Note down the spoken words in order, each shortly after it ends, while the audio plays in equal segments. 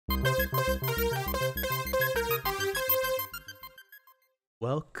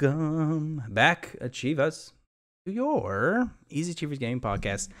Welcome back, Achievers, to your Easy Achievers Gaming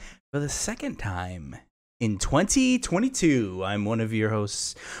Podcast for the second time in 2022. I'm one of your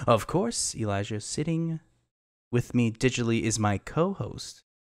hosts, of course, Elijah. Sitting with me digitally is my co-host,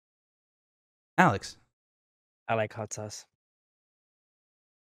 Alex. I like hot sauce.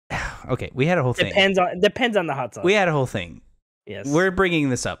 Okay, we had a whole thing. Depends on the hot sauce. We had a whole thing. Yes. We're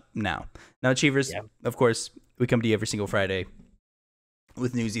bringing this up now. Now, Achievers, Yeah. of course, we come to you every single Friday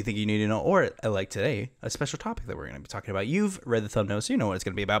with news you think you need to know, or like today, a special topic that we're going to be talking about. You've read the thumbnail, so you know what it's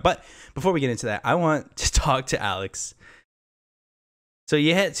going to be about. But before we get into that, I want to talk to Alex. So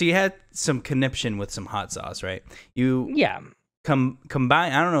you had some connection with some hot sauce, right? You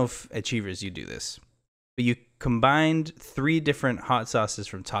combine. I don't know if Achievers you do this, but you combined 3 different hot sauces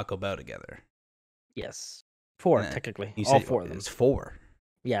from Taco Bell together. Yes. 4 technically. You all said, 4 of them. It's 4.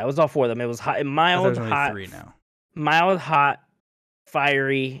 Yeah, it was all 4 of them. It was hot, I mild, thought there was only hot, 3 now. mild, hot,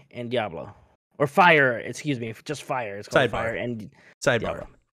 fiery, and Diablo. Or fire, excuse me, just fire. It's called Sidebar. fire and Sidebar. Diablo.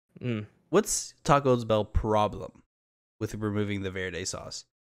 Mm. What's Taco Bell problem with removing the Verde sauce?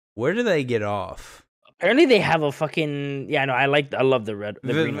 Where do they get off? Apparently they have a fucking I love the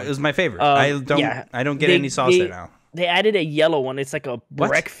green one. It was my favorite. I don't get any sauce there now. They added a yellow one. It's like a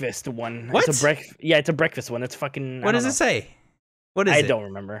breakfast one. What? It's a breakfast one. It's fucking. What does it say? What is it? I don't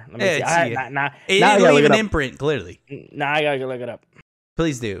remember. Let me see. It'll leave an imprint, clearly. Now I gotta look it up.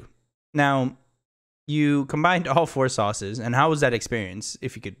 Please do. Now, you combined all 4 sauces, and how was that experience?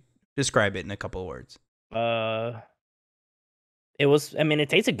 If you could describe it in a couple of words. It was. I mean, it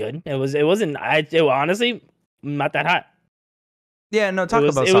tasted good. It wasn't. It was honestly not that hot. Yeah, no.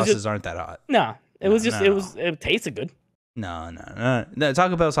 Taco Bell sauces aren't that hot. No, it tasted good. No.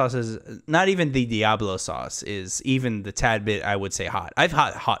 Taco Bell sauce is not even the Diablo sauce. Is even the tad bit I would say hot. I've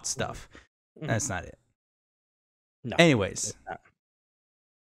had hot stuff. That's not it. No. Anyways,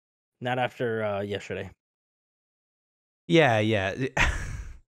 not after yesterday. Yeah.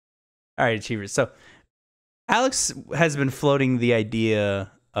 All right, Achievers. So Alex has been floating the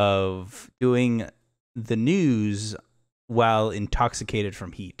idea of doing the news while intoxicated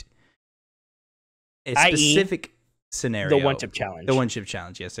from heat. A specific scenario. The one-chip challenge. The one-chip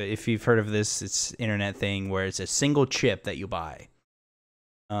challenge, yes. So if you've heard of this, it's an internet thing where it's a single chip that you buy.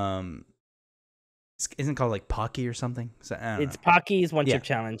 Isn't it called like Pocky or something? It's Pocky's one-chip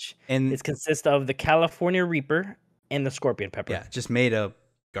challenge. And it consists of the California Reaper and the Scorpion Pepper. Yeah, just made up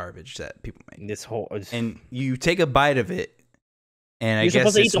garbage that people make. And you take a bite of it, and I guess you're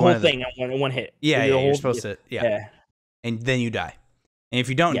supposed to eat it's the whole thing in one hit. Yeah, you're supposed to. Yeah. And then you die. And if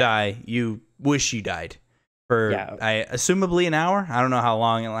you don't die, you wish you died for assumably an hour. I don't know how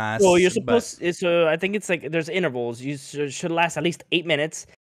long it lasts. Well, you're supposed. I think it's like there's intervals. You should last at least 8 minutes.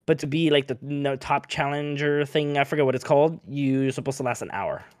 But to be like the top challenger thing, I forget what it's called. You're supposed to last an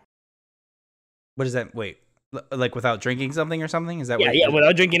hour. What is that? Wait, like without drinking something or something? Is that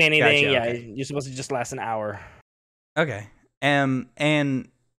without drinking anything? Gotcha, yeah, okay. You're supposed to just last an hour. Okay. And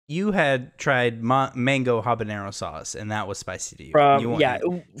you had tried mango habanero sauce, and that was spicy to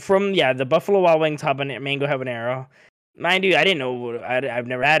you. From the Buffalo Wild Wings mango habanero. Mind you, I didn't know. I've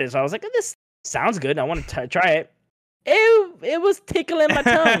never had it, so I was like, this sounds good. I want to try it. It was tickling my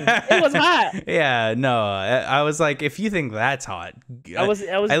tongue. It was hot. Yeah, no. I was like, if you think that's hot, I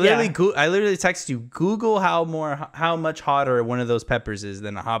literally texted you, Google how much hotter one of those peppers is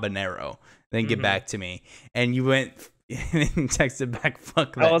than a habanero. Then get back to me. And you went and texted back,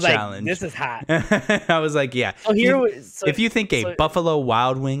 fuck that challenge. Like, this is hot. I was like, yeah. So if you think a Buffalo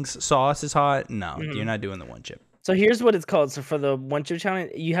Wild Wings sauce is hot, no, you're not doing the one chip. So here's what it's called. So for the one chip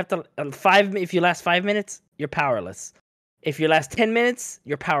challenge, you have to if you last 5 minutes, you're powerless. If you last 10 minutes,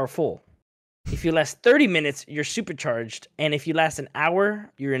 you're powerful. If you last 30 minutes, you're supercharged. And if you last an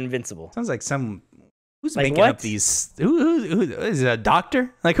hour, you're invincible. Sounds like who's making up these? Who is it, a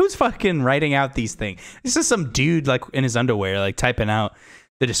doctor? Like, who's fucking writing out these things? This is some dude like in his underwear, like typing out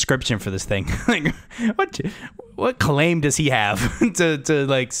the description for this thing. Like, what claim does he have to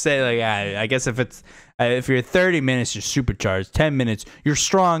like say like, I guess if you're 30 minutes, you're supercharged. 10 minutes, you're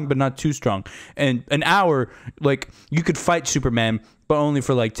strong but not too strong. And an hour, like you could fight Superman, but only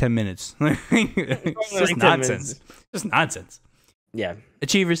for like 10 minutes. It's just nonsense. Just nonsense. Yeah.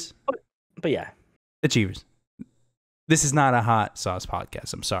 Achievers. But yeah. Achievers. This is not a hot sauce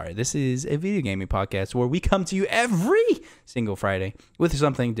podcast. I'm sorry. This is a video gaming podcast where we come to you every single Friday with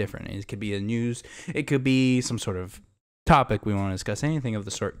something different. It could be a news. It could be some sort of topic we want to discuss. Anything of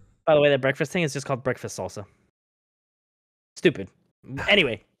the sort. By the way, that breakfast thing is just called breakfast salsa. Stupid.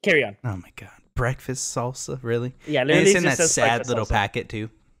 Anyway, carry on. Oh my god. Breakfast salsa? Really? Yeah, literally. And it's in that sad little packet too.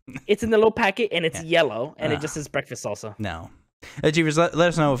 It's in the little packet and it's yellow and it just says breakfast salsa. No. Achievers, let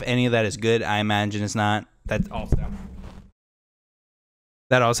us know if any of that is good. I imagine it's not. That all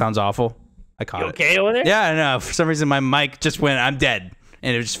sounds awful. I caught You it. okay over there? Yeah, I know. For some reason, my mic just went, I'm dead.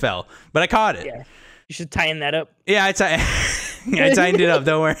 And it just fell. But I caught it. Yeah. You should tighten that up. Yeah, I tightened it up.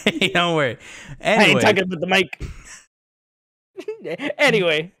 Don't worry. Don't worry. Anyway. I ain't talking about the mic.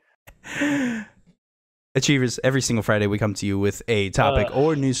 Anyway. Achievers, every single Friday we come to you with a topic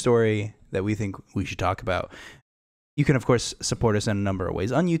or news story that we think we should talk about. You can, of course, support us in a number of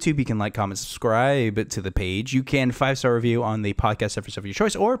ways. On YouTube, you can like, comment, subscribe to the page. You can 5-star review on the podcast service of your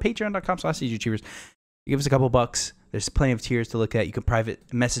choice or patreon.com/YouTubers. You give us a couple bucks. There's plenty of tiers to look at. You can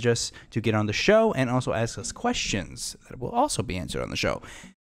private message us to get on the show and also ask us questions that will also be answered on the show.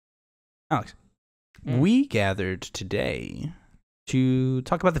 Alex, we gathered today to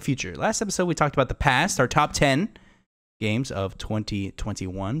talk about the future. Last episode, we talked about the past, our top 10 games of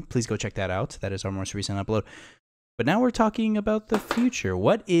 2021. Please go check that out. That is our most recent upload. But now we're talking about the future.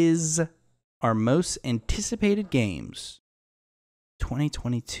 What is our most anticipated games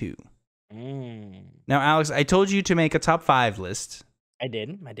 2022? Now, Alex, I told you to make a top 5 list. I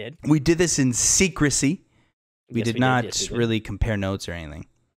did. We did this in secrecy. We did not really compare notes or anything.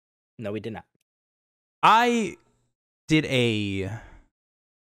 No, we did not. I did a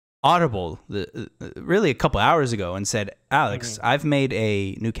audible really a couple hours ago and said, Alex, I've made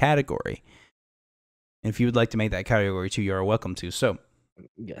a new category. And if you would like to make that category too, you are welcome to. So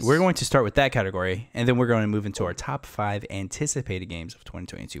we're going to start with that category, and then we're going to move into our top 5 anticipated games of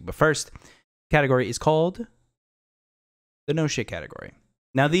 2022. But first, category is called the no shit category.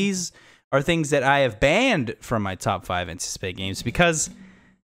 Now, these are things that I have banned from my top 5 anticipated games because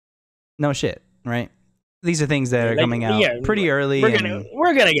no shit, right? These are things that are coming out pretty early.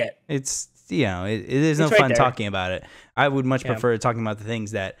 We're gonna get. It's, you know, it is no fun talking about it. I would much prefer talking about the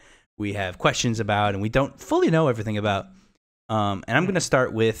things that we have questions about and we don't fully know everything about. And I'm going to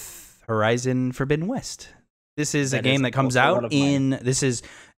start with Horizon Forbidden West. This is a game that comes out this is,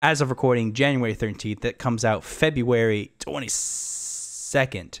 as of recording, January 13th. That comes out February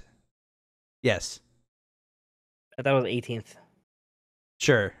 22nd. Yes. I thought it was 18th.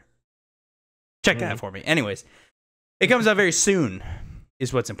 Sure. Check that for me. Anyways, it comes out very soon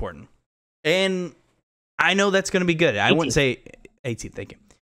is what's important. And I know that's going to be good. 18th. I wouldn't say 18th, thank you.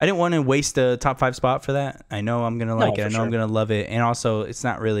 I didn't want to waste a top 5 spot for that. I know I'm gonna like it. I know I'm gonna love it, and also it's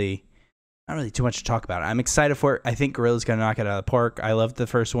not really too much to talk about. I'm excited for it. I think Guerrilla's gonna knock it out of the park. I loved the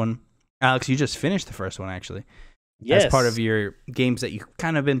first one. Alex, you just finished the first one actually. Yes. As part of your games that you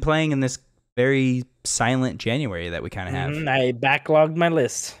kind of been playing in this very silent January that we kind of have. I backlogged my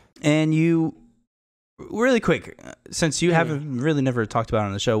list. And you, really quick, since you haven't really never talked about it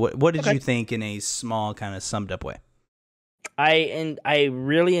on the show, what did you think in a small kind of summed up way? I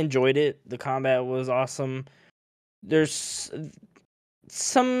really enjoyed it. The combat was awesome. There's I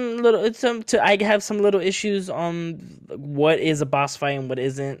have some little issues on what is a boss fight and what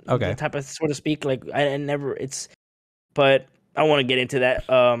isn't. Okay. The type of, so to speak, like but I want to get into that.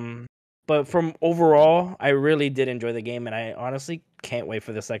 But from overall, I really did enjoy the game, and I honestly can't wait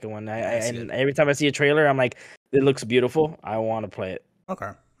for the second one. And every time I see a trailer, I'm like, it looks beautiful. I want to play it. Okay.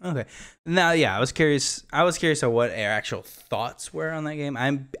 Now, yeah, I was curious of what our actual thoughts were on that game.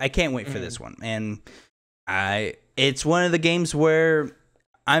 I can't wait for this one, and it's one of the games where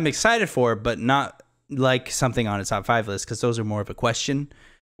I'm excited for, but not like something on a top 5 list because those are more of a question.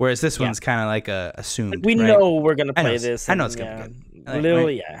 Whereas this one's kind of like a assumed. Like we know we're gonna play this. I know it's gonna be good. I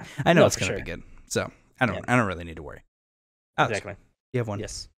know it's gonna be good. So I don't really need to worry. Alex, exactly. You have one.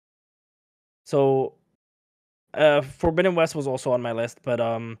 Yes. So. Forbidden West was also on my list, but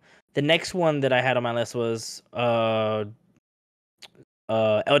the next one that I had on my list was Elden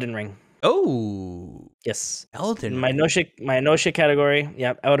Ring. Oh, yes, Elden Ring. My no shit category.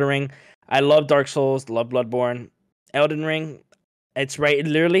 Yeah, Elden Ring. I love Dark Souls, love Bloodborne. Elden Ring. It's right,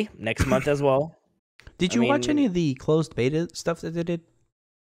 literally next month as well. Did you watch any of the closed beta stuff that they did?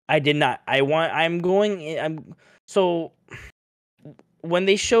 I did not. So. When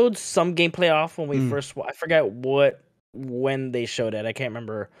they showed some gameplay off when we first, I forgot when they showed it. I can't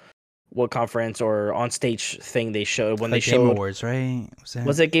remember what conference or on stage thing they showed when they showed Game Awards, right?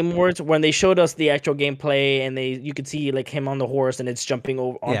 Was it Game Awards when they showed us the actual gameplay and you could see like him on the horse and it's jumping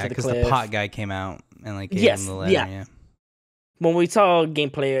over onto the cliff. Yeah, because the pot guy came out and like gave him the letter. Yeah. When we saw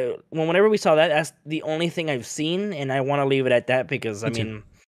gameplay, whenever we saw that, that's the only thing I've seen, and I want to leave it at that because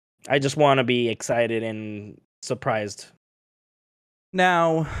I just want to be excited and surprised.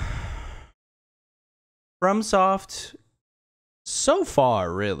 Now, FromSoft, so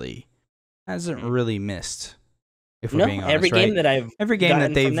far, really hasn't really missed. If we're being honest, every game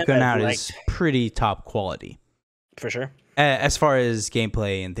that they've gone out is pretty top quality. For sure. As far as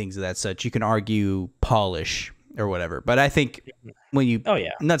gameplay and things of that such, you can argue polish or whatever. But I think when you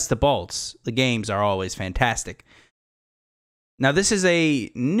nuts to bolts, the games are always fantastic. Now, this is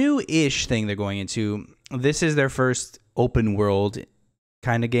a new-ish thing they're going into. This is their first open world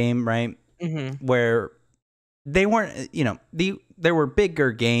kind of game, right? Mm-hmm. Where they weren't, there were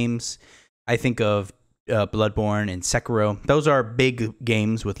bigger games. I think of Bloodborne and Sekiro. Those are big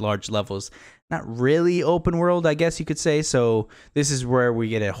games with large levels. Not really open world, I guess you could say. So this is where we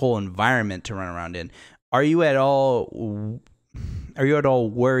get a whole environment to run around in. Are you at all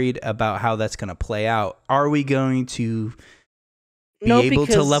worried about how that's going to play out? Are we going to be able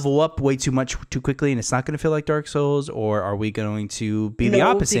to level up way too much too quickly and it's not going to feel like Dark Souls, or are we going to be the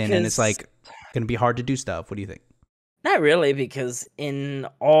opposite and it's like going to be hard to do stuff? What do you think? Not really, because in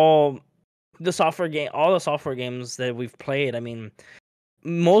all the software games that we've played, I mean,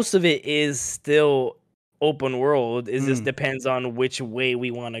 most of it is still open world. It just depends on which way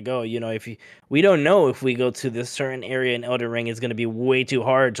we want to go. We don't know if we go to this certain area in Elden Ring, it's going to be way too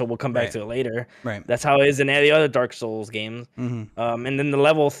hard, so we'll come back to it later. Right. That's how it is in the other Dark Souls games. And then the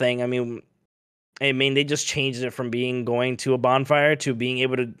level thing, I mean, they just changed it from going to a bonfire to being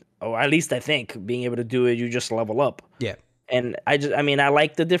able to, or at least I think, being able to do it, you just level up. Yeah. And I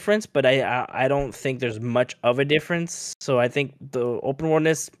like the difference, but I don't think there's much of a difference. So I think the open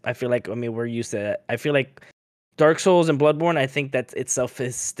worldness, I feel like, we're used to that. I feel like Dark Souls and Bloodborne, I think that itself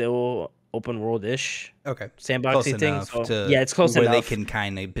is still open world-ish. Okay. Sandboxy thing. So, yeah, it's close where enough. Where they can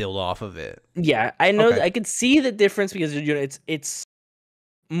kind of build off of it. Yeah, I know. Okay. I could see the difference because it's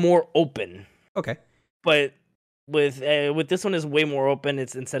more open. Okay. But with this one is way more open.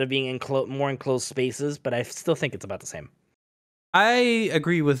 It's instead of being more enclosed spaces, but I still think it's about the same. I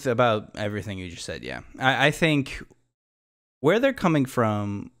agree with about everything you just said, yeah. I think where they're coming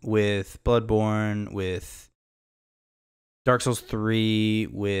from with Bloodborne, with Dark Souls 3,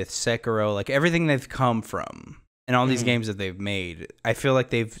 with Sekiro, like everything they've come from, and all these games that they've made, I feel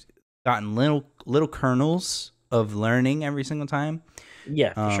like they've gotten little kernels of learning every single time.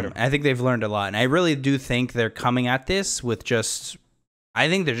 Yeah, for sure. I think they've learned a lot, and I really do think they're coming at this with I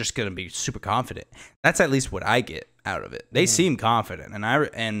think they're just going to be super confident. That's at least what I get out of it. They seem confident,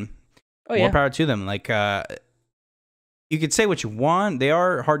 and more power to them. Like, you could say what you want. They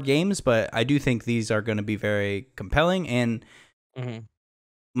are hard games, but I do think these are going to be very compelling. And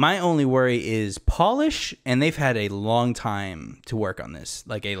my only worry is polish, and they've had a long time to work on this,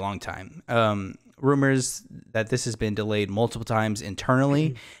 like a long time. Rumors that this has been delayed multiple times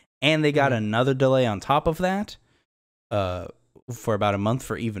internally, and they got another delay on top of that. For about a month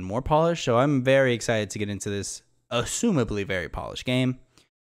for even more polish. So I'm very excited to get into this assumably very polished game.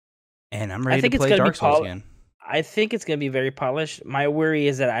 And I'm ready to play Dark Souls again. I think it's going to be very polished. My worry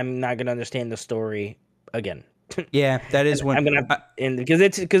is that I'm not going to understand the story again. Yeah, that is when I'm going to,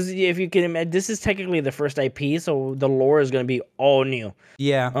 because if you can imagine, this is technically the first IP, so the lore is going to be all new.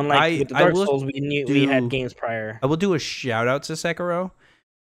 Yeah. Unlike with the Dark Souls, we had games prior. I will do a shout out to Sekiro,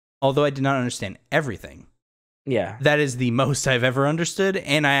 although I did not understand everything. Yeah, that is the most I've ever understood,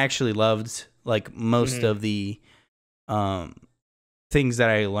 and I actually loved like most of the things that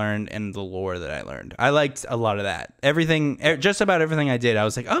I learned and the lore that I learned. I liked a lot of that. Everything, just about everything I did, I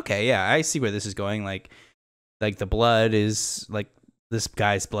was like, okay, yeah, I see where this is going. Like the blood is like this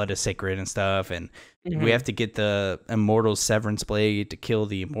guy's blood is sacred and stuff, and we have to get the immortal severance blade to kill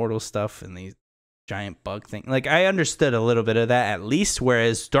the immortal stuff and the giant bug thing. Like I understood a little bit of that at least,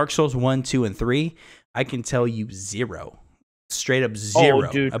 whereas Dark Souls 1, 2, and 3. I can tell you straight up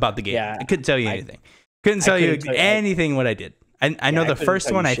zero about the game. Yeah, I couldn't tell you anything. Couldn't tell you anything what I did. I know the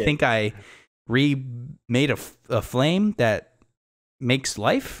first one, I think I remade a flame that makes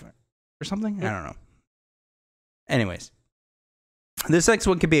life or something. I don't know. Anyways, this next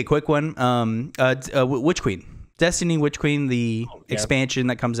one could be a quick one. Witch Queen. Destiny Witch Queen, the expansion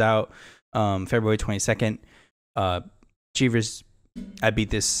that comes out February 22nd. Cheevers, I beat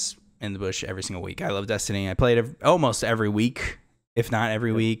this in the bush every single week. I love Destiny. I play it almost every week, if not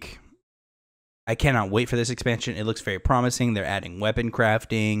every week. I cannot wait for this expansion. It looks very promising. They're adding weapon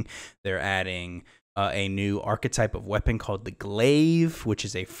crafting. They're adding a new archetype of weapon called the Glaive, which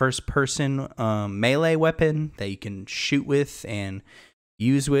is a first-person melee weapon that you can shoot with and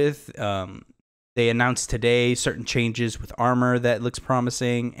use with. They announced today certain changes with armor that looks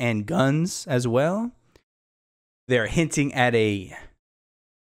promising and guns as well. They're hinting at a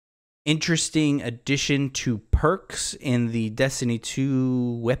interesting addition to perks in the Destiny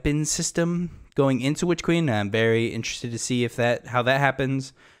 2 weapon system going into Witch Queen. I'm very interested to see how that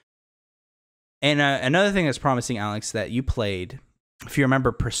happens. And another thing that's promising, Alex, that you played, if you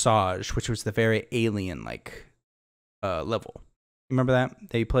remember Presage, which was the very alien-like level. Remember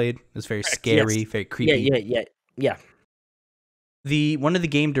that you played? It was very scary, yes. very creepy. Yeah. One of the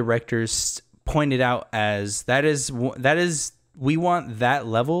game directors pointed out as that is we want that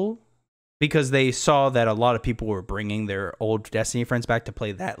level because they saw that a lot of people were bringing their old Destiny friends back to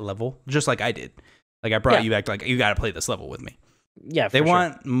play that level, just like I did. Like I brought you back, like you got to play this level with me. Yeah, they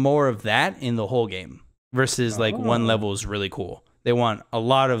want more of that in the whole game versus like one level is really cool. They want a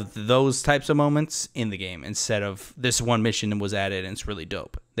lot of those types of moments in the game instead of this one mission was added and it's really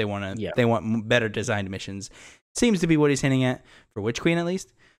dope. They want better designed missions. Seems to be what he's hinting at for Witch Queen at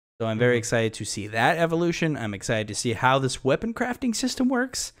least. So I'm very excited to see that evolution. I'm excited to see how this weapon crafting system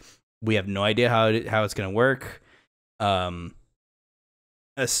works. We have no idea how it's going to work.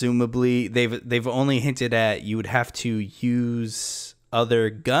 Assumably, they've only hinted at you would have to use other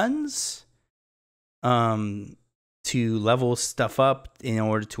guns to level stuff up in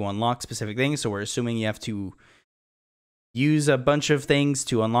order to unlock specific things. So we're assuming you have to use a bunch of things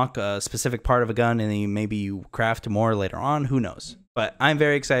to unlock a specific part of a gun, and then maybe you craft more later on. Who knows? But I'm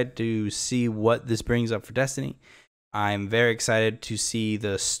very excited to see what this brings up for Destiny. I'm very excited to see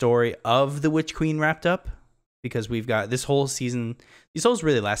the story of the Witch Queen wrapped up, because we've got this whole season. These whole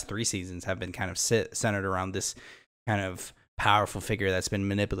really last 3 seasons have been kind of centered around this kind of powerful figure that's been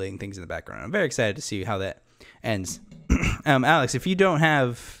manipulating things in the background. I'm very excited to see how that ends. Alex, if you don't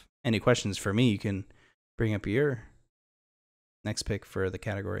have any questions for me, you can bring up your next pick for the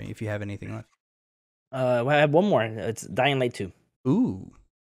category if you have anything left. I have one more. It's Dying Light 2. Ooh.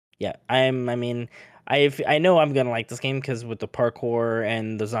 Yeah, I know I'm gonna like this game because with the parkour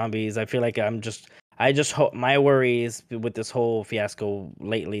and the zombies, I feel like I just hope. My worry is with this whole fiasco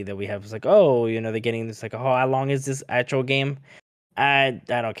lately that we have is like, oh, they're getting this like, oh, how long is this actual game? I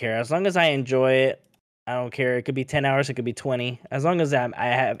don't care, as long as I enjoy it. I don't care. It could be 10 hours, it could be 20. As long as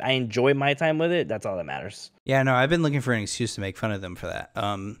I enjoy my time with it, that's all that matters. Yeah, no, I've been looking for an excuse to make fun of them for that.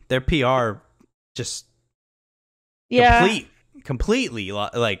 Their PR just completely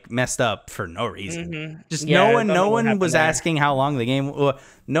like messed up for no reason. Just no one was asking how long the game.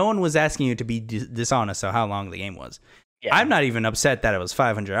 No one was asking you to be dishonest on how long the game was. Yeah. I'm not even upset that it was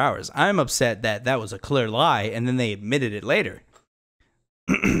 500 hours. I'm upset that was a clear lie, and then they admitted it later.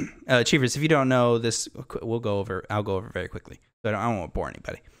 Chiefers, if you don't know this, I'll go over very quickly. So I don't want to bore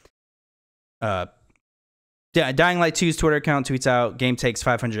anybody. Dying Light 2's Twitter account tweets out, game takes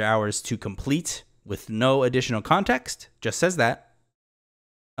 500 hours to complete with no additional context. Just says that.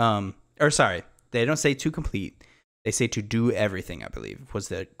 Sorry, they don't say to complete. They say to do everything, I believe, was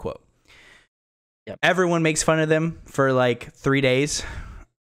the quote. Yep. Everyone makes fun of them for like 3 days.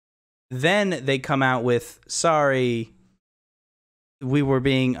 Then they come out with, sorry, we were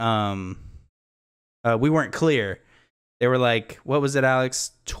being we weren't clear. They were like, what was it,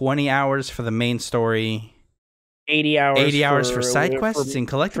 Alex? 20 hours for the main story. 80 hours for side quests and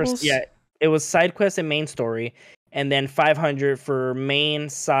collectibles? Yeah, it was side quests and main story, and then 500 for main,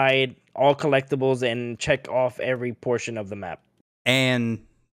 side, all collectibles, and check off every portion of the map. And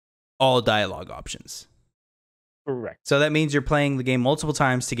all dialogue options. Correct. So that means you're playing the game multiple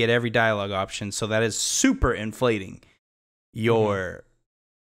times to get every dialogue option, so that is super inflating your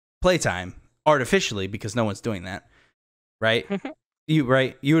playtime artificially, because no one's doing that, right? You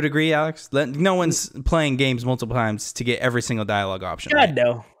would agree, Alex? No one's playing games multiple times to get every single dialogue option. God, right?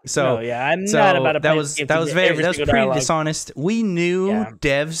 no. So no, yeah, I'm not about to play that was pretty dialogue. Dishonest. We knew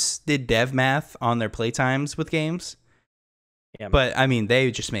devs did dev math on their playtimes with games. Yeah, but I mean, they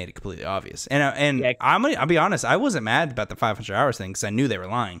just made it completely obvious. And I'll be honest, I wasn't mad about the 500 hours thing because I knew they were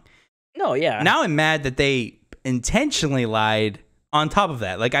lying. No, yeah. Now I'm mad that they intentionally lied on top of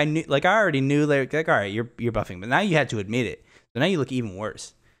that. Like I already knew, like all right, you're buffing, but now you had to admit it. So now you look even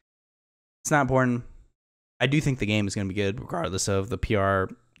worse. It's not important. I do think the game is going to be good, regardless of the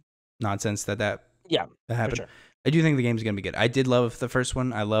PR nonsense that happened. For sure. I do think the game is going to be good. I did love the first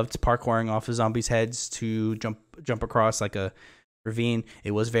one. I loved parkouring off of zombies' heads to jump across like a ravine.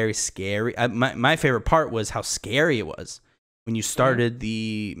 It was very scary. My favorite part was how scary it was when you started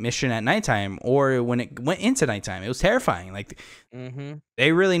the mission at nighttime, or when it went into nighttime. It was terrifying. Like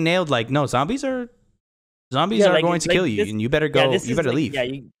they really nailed, like, no, zombies are going to kill you, and you better go. You better leave.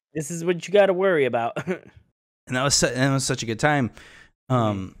 Yeah, this is what you got to worry about. And that was such a good time.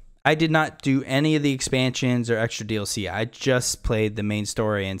 I did not do any of the expansions or extra DLC. I just played the main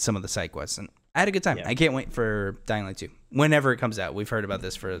story and some of the side quests, and I had a good time. I can't wait for Dying Light 2 whenever it comes out. We've heard about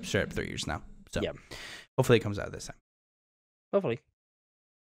this for straight up 3 years now, so hopefully it comes out this time. Hopefully.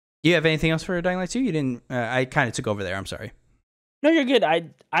 You have anything else for Dying Light 2? You didn't. I kind of took over there. I'm sorry. No, you're good.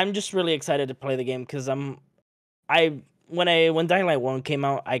 I'm just really excited to play the game because when Dying Light 1 came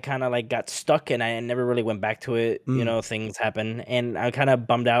out, I kind of like got stuck and I never really went back to it. You know, things happen and I kind of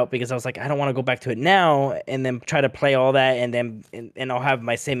bummed out because I was like, I don't want to go back to it now and then try to play all that and then and I'll have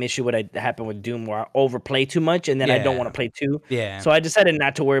my same issue what happened with Doom where I overplay too much and then I don't want to play 2. Yeah. So I decided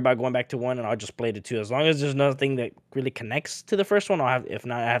not to worry about going back to 1 and I'll just play the 2 as long as there's nothing that really connects to the first one. If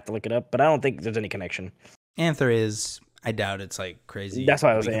not, I have to look it up, but I don't think there's any connection. And if there is, I doubt it's like crazy. That's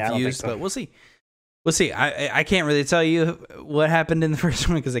why I was saying. I don't think so. But we'll see. We'll see. I can't really tell you what happened in the first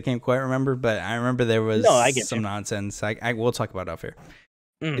one because I can't quite remember. But I remember there was some nonsense. We'll talk about it off here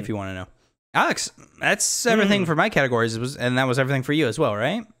if you want to know. Alex, that's everything for my categories. And that was everything for you as well,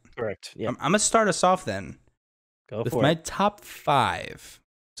 right? Correct. Yeah. I'm gonna start us off then with my top 5.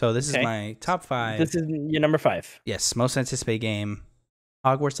 So this is my top 5. This is your number 5. Yes, most anticipated game,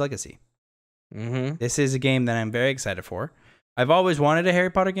 Hogwarts Legacy. Mm-hmm. This is a game that I'm very excited for. I've always wanted a Harry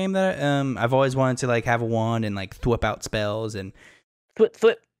Potter game that I've always wanted to like have a wand and like thwip out spells and flip.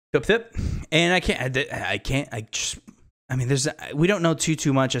 And we don't know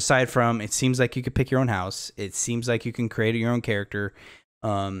too much aside from it seems like you could pick your own house. It seems like you can create your own character.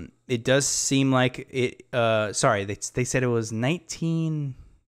 It does seem like it. Sorry, they said it was 1950s.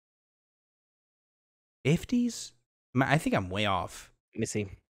 I think I'm way off. Let me see.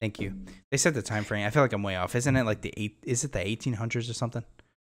 Thank you. They said the time frame. I feel like I'm way off. Isn't it like is it the 1800s or something?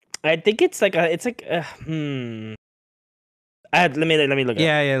 I think it's like let me look it up.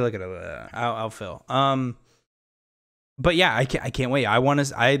 Yeah, look at it. I'll fill. But yeah, I can't wait.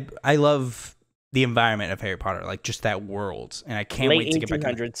 I love the environment of Harry Potter, like just that world, and I can't wait to get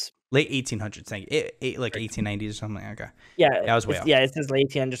back. Late 1800s, thank you. Like 1890s or something. Okay. Yeah, I was way off. Yeah, it says late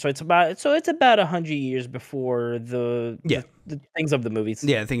 1800s, so it's about 100 years before the things of the movies.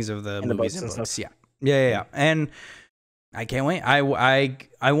 Yeah, things of the movies and books. Stuff. Yeah. And I can't wait. I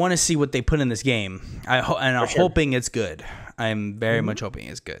want to see what they put in this game. I'm hoping it's good. I'm very much hoping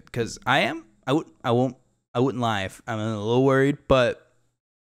it's good because I wouldn't lie. I'm a little worried, but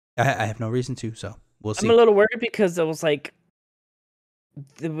I have no reason to. So we'll see. I'm a little worried because it was like.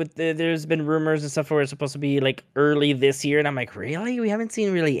 There's been rumors and stuff where it's supposed to be like early this year, and I'm like, really? We haven't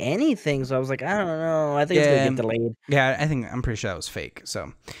seen really anything. So I was like, I don't know. I think it's gonna get delayed. Yeah, I'm pretty sure that was fake.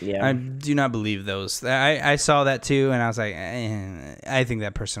 So yeah, I do not believe those. I saw that too, and I was like, I think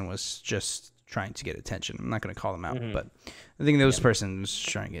that person was just trying to get attention. I'm not gonna call them out, but I think those person was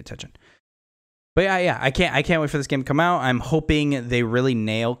trying to get attention. But yeah, I can't wait for this game to come out. I'm hoping they really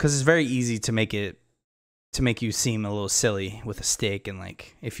nail because it's very easy to make you seem a little silly with a stick and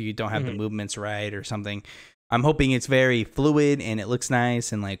like if you don't have the movements right or something. I'm hoping it's very fluid and it looks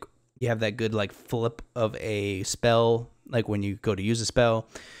nice and like you have that good like flip of a spell like when you go to use a spell.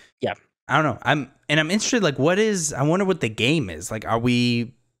 Yeah. I don't know. I'm interested like I wonder what the game is. Like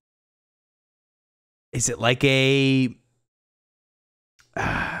is it like a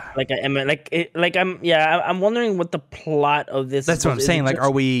I'm wondering what the plot of this. That's what I'm saying. Like,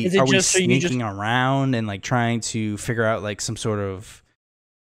 are we sneaking around and like trying to figure out like some sort of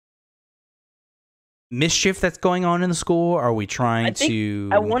mischief that's going on in the school? Are we trying to?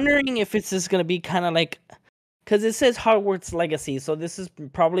 I'm wondering if it's just gonna be kind of like, because it says Hogwarts Legacy, so this is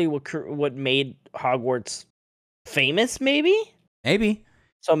probably what made Hogwarts famous, maybe.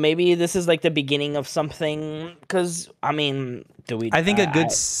 So maybe this is like the beginning of something. Because I mean, I think a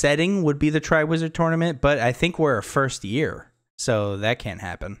good setting would be the Triwizard Tournament, but I think we're a first year, so that can't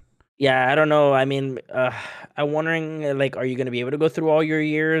happen. Yeah, I don't know. I mean, I'm wondering, like, are you going to be able to go through all your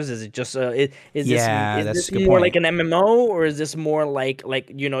years? Is it just is this more like an MMO, or is this more like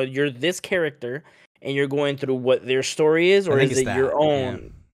you're this character and you're going through what their story is, or is it your own? Yeah.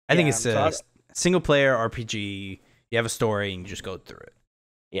 I think it's a single player RPG. You have a story and you just go through it.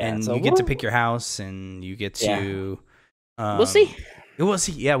 Yeah, and so you get to pick your house, and you get to. We'll see. We'll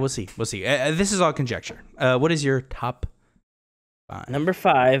see. Yeah, we'll see. This is all conjecture. What is your top 5? Number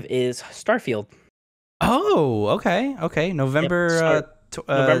 5 is Starfield. Oh, okay. November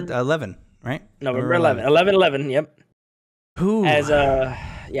 11, right? November 11. 11/11. Yep. Who?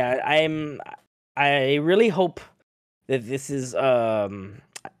 I really hope that this is going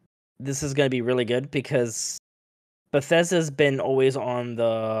to be really good because Bethesda's been always on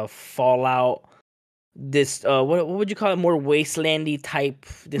the Fallout. This what would you call it? More wastelandy type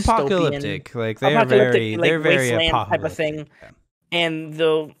dystopian, apocalyptic. Like they're very apocalyptic type of thing. Yeah.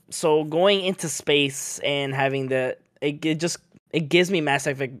 And so going into space and having it gives me Mass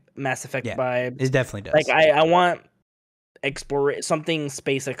Effect vibes. It definitely does. Like I want something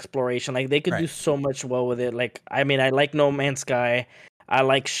space exploration. Like they could do so much well with it. Like I mean, I like No Man's Sky. I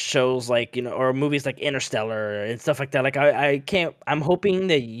like shows like or movies like Interstellar and stuff like that. Like I'm hoping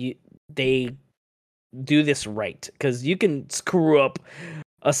that they do this right, because you can screw up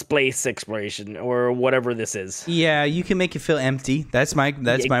a space exploration or whatever this is. Yeah, you can make it feel empty. That's my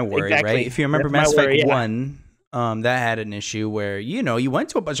worry, exactly. right? If you remember That's Mass my Effect worry, yeah. 1, that had an issue where, you went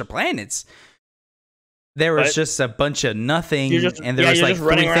to a bunch of planets. There was just a bunch of nothing, and there was like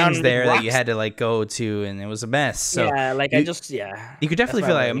 3 things there that you had to like go to, and it was a mess. So yeah, like you could definitely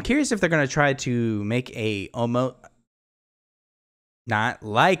feel like, I'm curious if they're gonna try to make a almost not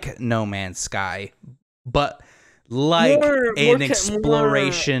like No Man's Sky, but like an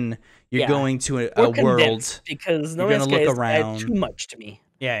exploration. You're going to a world, because No Man's Sky is around too much to me.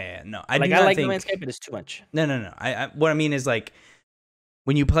 Yeah, no, I like No Man's Sky, but it's too much. No. What I mean is, like,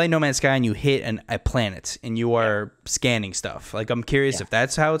 when you play No Man's Sky and you hit a planet and you are scanning stuff, like, I'm curious if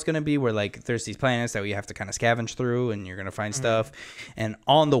that's how it's going to be, where, like, there's these planets that you have to kind of scavenge through and you're going to find stuff. And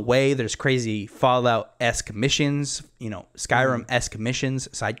on the way, there's crazy Fallout-esque missions, Skyrim-esque missions,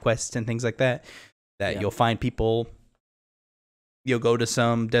 side quests and things like that, you'll find people. You'll go to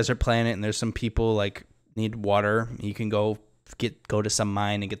some desert planet and there's some people, like, need water. You can go to some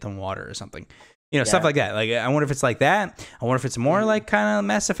mine and get them water or something. Stuff like that. Like, I wonder if it's like that. I wonder if it's more like kind of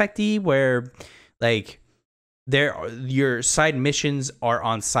Mass Effect-y, where like your side missions are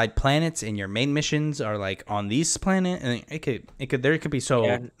on side planets and your main missions are like on these planet. And there could be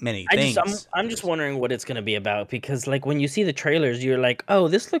so many things. I'm just wondering what it's gonna be about, because like when you see the trailers, you're like, oh,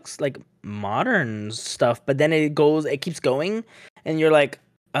 this looks like modern stuff, but then it keeps going, and you're like,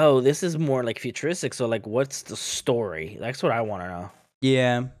 oh, this is more like futuristic. So like, what's the story? That's what I want to know.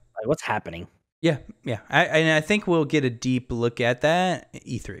 Yeah, like, what's happening? Yeah. I think we'll get a deep look at that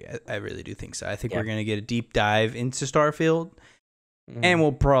E3. I really do think so. I think we're gonna get a deep dive into Starfield, and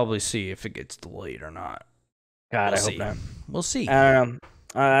we'll probably see if it gets delayed or not. God, I hope not. We'll see. I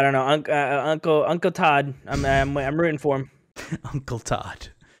don't know. Uncle Todd. I'm rooting for him. Uncle Todd.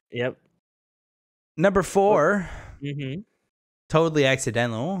 Yep. Number 4. Totally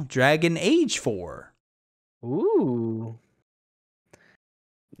accidental. Dragon Age 4. Ooh.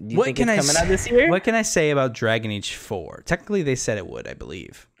 What can coming out this year? What can I say about Dragon Age 4? Technically, they said it would, I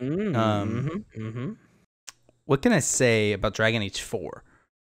believe. What can I say about Dragon Age 4?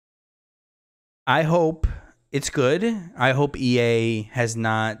 I hope it's good. I hope EA has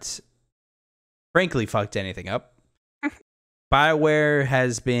not, frankly, fucked anything up. BioWare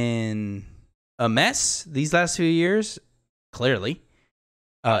has been a mess these last few years, clearly.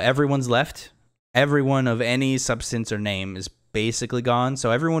 Everyone's left. Everyone of any substance or name is basically gone.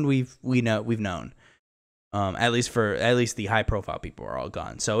 So everyone we've known, at least the high profile people are all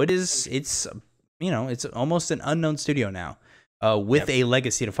gone. So it's almost an unknown studio now, with a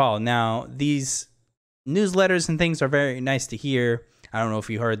legacy to follow. Now these newsletters and things are very nice to hear. I don't know if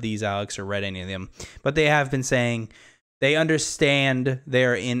you heard these, Alex, or read any of them, but they have been saying they understand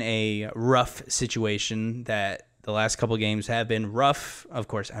they're in a rough situation, that the last couple games have been rough. Of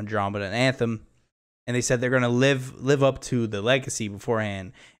course, Andromeda and Anthem. And they said they're going to live up to the legacy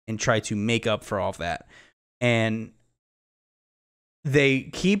beforehand and try to make up for all of that. And they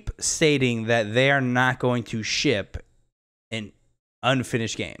keep stating that they are not going to ship an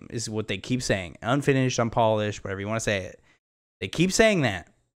unfinished game, is what they keep saying. Unfinished, unpolished, whatever you want to say it. They keep saying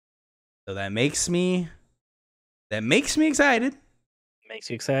that. So that makes me excited. Makes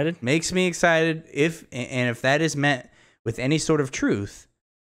you excited? Makes me excited. If that is met with any sort of truth,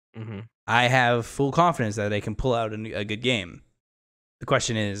 I have full confidence that they can pull out a good game. The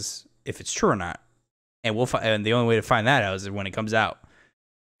question is if it's true or not, and and the only way to find that out is when it comes out.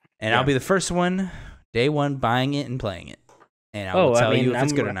 And I'll be the first one, day one, buying it and playing it, and I will tell you if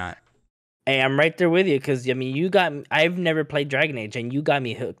it's good or not. Hey, I'm right there with you, because I've never played Dragon Age, and you got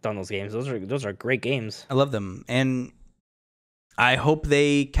me hooked on those games. Those are great games. I love them, and I hope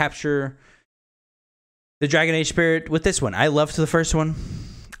they capture the Dragon Age spirit with this one. I loved the first one.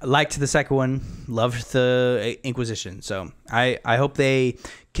 Liked the second one, loved the Inquisition. So I hope they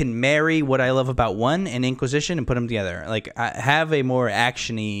can marry what I love about 1 and Inquisition and put them together. Like, have a more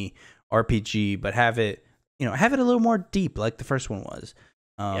actiony RPG, but have it a little more deep, like the first one was.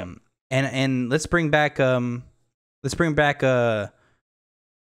 And let's bring back not bring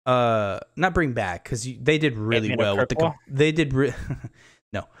back, because they did really well with they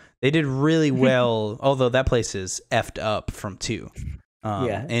did really well. Although that place is effed up from 2.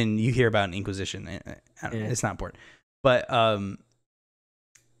 And you hear about an Inquisition. It's not important, but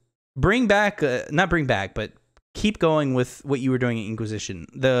but keep going with what you were doing in Inquisition.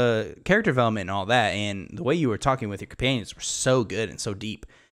 The character development and all that, and the way you were talking with your companions were so good and so deep.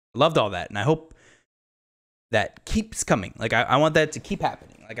 Loved all that, and I hope that keeps coming. Like, I want that to keep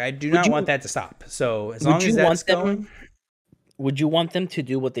happening. Like, I do not want that to stop. So as long as that's going. would you want them to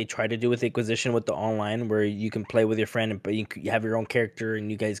do what they try to do with Inquisition with the online, where you can play with your friend, but you have your own character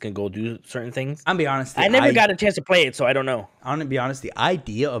and you guys can go do certain things? I'll be honest. I never got a chance to play it, so I don't know. I'm gonna be honest. The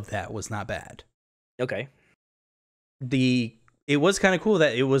idea of that was not bad. Okay. It was kind of cool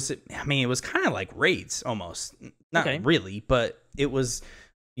that it was. I mean, it was kind of like raids almost. Not really, but it was.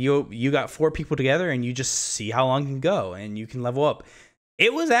 You got 4 people together and you just see how long you can go and you can level up.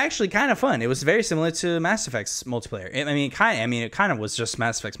 It was actually kind of fun. It was very similar to Mass Effect's multiplayer. It kind of was just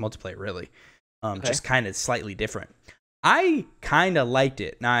Mass Effect's multiplayer, really. Just kind of slightly different. I kind of liked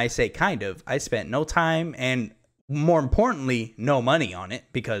it. Now, I say kind of. I spent no time and, more importantly, no money on it,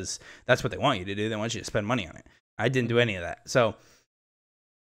 because that's what they want you to do. They want you to spend money on it. I didn't do any of that. So,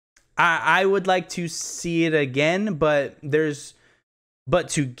 I would like to see it again, but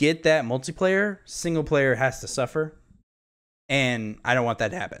to get that multiplayer, single player has to suffer. And I don't want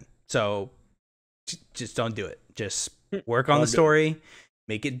that to happen. So just don't do it. Just work on the story,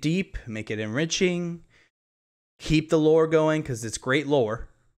 make it deep, make it enriching, keep the lore going, because it's great lore.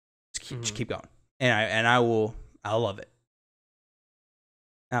 Just keep going. And I'll love it.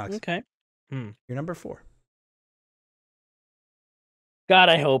 Alex. Okay. You're number 4. God,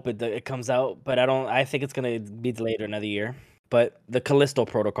 I hope it comes out, but I think it's gonna be delayed another year. But the Callisto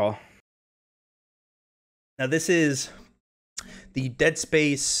Protocol. Now this is the Dead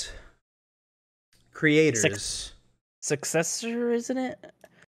Space creators. Successor, isn't it?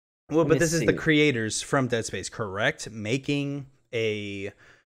 Well, but this is the creators from Dead Space, correct? Making a...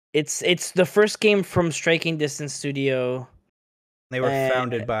 It's the first game from Striking Distance Studio. They were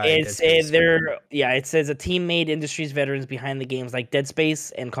founded by Dead Space. It says a team made industries veterans behind the games like Dead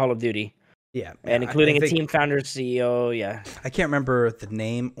Space and Call of Duty. Yeah. And including a team founder, CEO, yeah. I can't remember the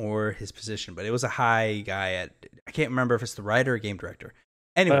name or his position, but it was a high guy I can't remember if it's the writer or game director.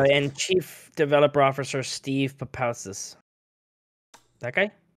 Anyway. And Chief Developer Officer Steve Papousis. That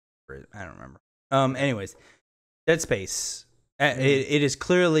guy? I don't remember. Anyways, Dead Space. It is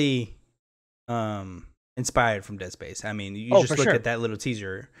clearly inspired from Dead Space. I mean, you just look at that little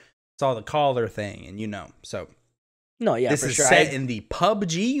teaser, saw the collar thing, and so. No, yeah, this is set in the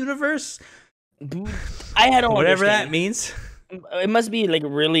PUBG universe. I had whatever that means. It must be like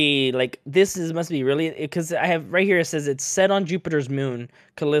really must be really, because I have right here, it says it's set on Jupiter's moon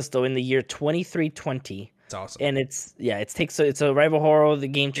Callisto in the year 2320. It's awesome. And it's a rival horror. The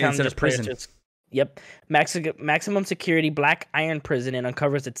game challenges prison. Yep. Maximum security black iron prison, and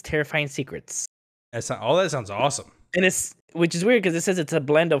uncovers its terrifying secrets. That sounds awesome. And which is weird because it says it's a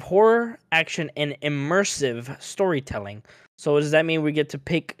blend of horror, action, and immersive storytelling. So does that mean we get to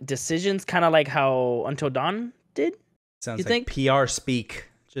pick decisions, kind of like how Until Dawn did? Sounds like PR speak.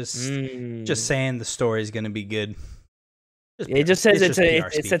 Just saying the story is going to be good. It just says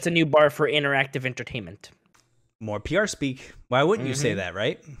it sets a new bar for interactive entertainment. More PR speak. Why wouldn't you say that,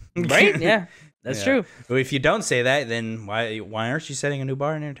 right? Right? Yeah, that's true. Well, if you don't say that, then why aren't you setting a new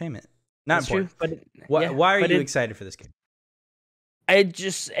bar in entertainment? Not that's important. True, why are you excited for this game?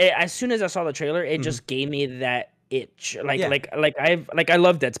 As soon as I saw the trailer, it just gave me that itch. I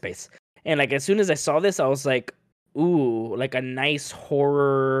love Dead Space, and like as soon as I saw this, I was like, ooh, like a nice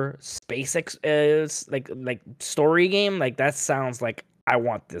horror space like story game. Like that sounds like I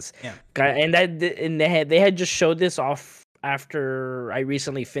want this. Yeah. And they had just showed this off after I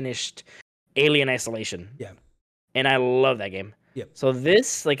recently finished Alien Isolation. Yeah. And I love that game. Yep. So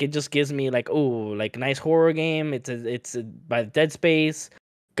this, like, it just gives me like, oh, like nice horror game. It's by Dead Space.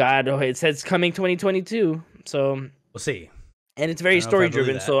 God, it says coming 2022. So we'll see. And it's very story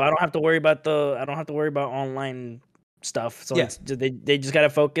driven, so I don't have to worry about online stuff. So they just got to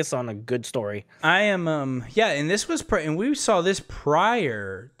focus on a good story. I am and this was and we saw this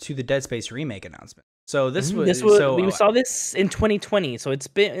prior to the Dead Space remake announcement. So we saw this in 2020, so it's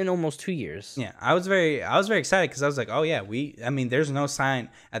been in almost 2 years. Yeah, I was very excited because I was like, oh yeah, there's no sign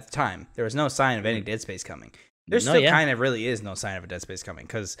at the time. There was no sign of any Dead Space coming. There still kind of really is no sign of a Dead Space coming,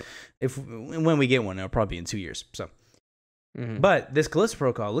 because when we get one, it'll probably be in 2 years. So. But this Callisto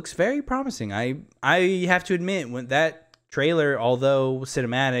Protocol looks very promising. I have to admit, when that trailer, although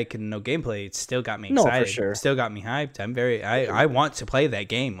cinematic and no gameplay, it still got me excited. No, for sure. It still got me hyped. I want to play that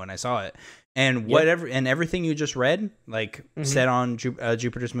game when I saw it. And and everything you just read, like set on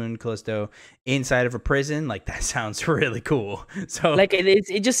Jupiter's moon, Callisto, inside of a prison, like that sounds really cool. So like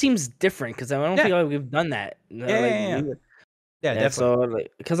it just seems different, because I don't feel like we've done that. Yeah, definitely. So,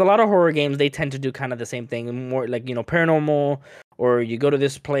 because a lot of horror games, they tend to do kind of the same thing, more like, paranormal, or you go to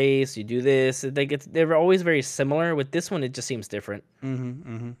this place, you do this. They're always very similar. With this one, it just seems different.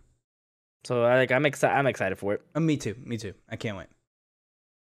 So I'm excited for it. Me too. I can't wait.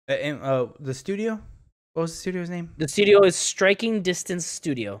 And the studio, What was the studio's name? The studio is Striking Distance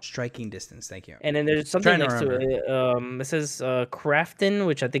Studio. Striking Distance. Thank you. And then there's something next to it. It says Crafton,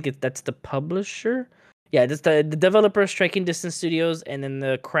 which I think that's the publisher. Yeah, that's the developer, Striking Distance Studios, and then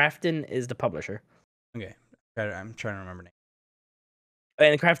the Crafton is the publisher. Okay, I'm trying to remember name.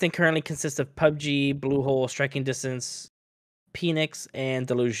 And Crafton currently consists of PUBG, Bluehole, Striking Distance, Phoenix, and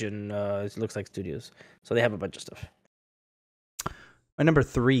Delusion. It looks like studios, so they have a bunch of stuff. My number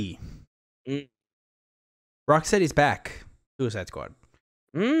 3. Rocksteady's back. Suicide Squad.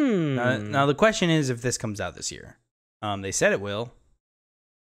 Now the question is if this comes out this year. They said it will.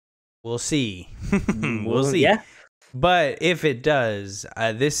 We'll see. We'll see. Yeah. But if it does,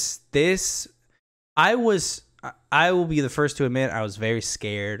 I will be the first to admit I was very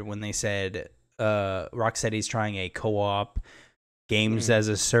scared when they said Rocksteady's trying a co-op games as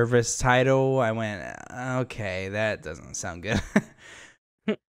a service title. I went, okay, that doesn't sound good.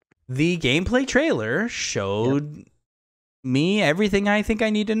 The gameplay trailer showed me everything I think I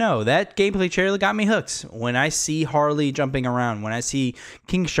need to know. That gameplay trailer got me hooked. When I see Harley jumping around, when I see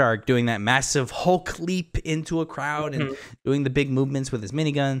King Shark doing that massive Hulk leap into a crowd and doing the big movements with his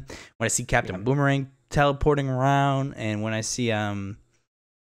minigun, when I see Captain Boomerang teleporting around, and when I see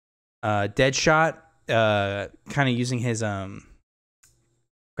Deadshot kind of using his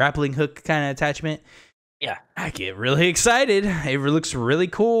grappling hook kind of attachment, yeah, I get really excited. It looks really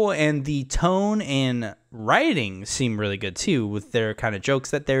cool, and the tone and writing seem really good too, with their kind of jokes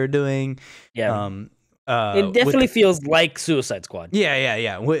that they're doing. Yeah, it definitely feels like Suicide Squad.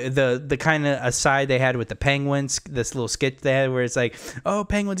 Yeah. The kind of aside they had with the penguins, this little skit they had where it's like, "Oh,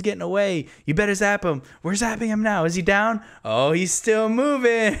 penguin's getting away. You better zap him. We're zapping him now. Is he down? Oh, he's still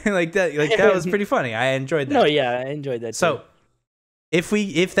moving." Like that. Like that was pretty funny. I enjoyed that. No, yeah, I enjoyed that. So, too.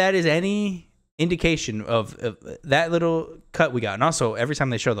 if that is any indication of that little cut we got, and also every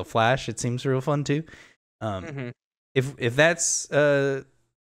time they show the Flash, it seems real fun too. If that's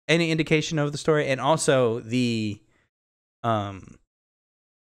any indication of the story, and also the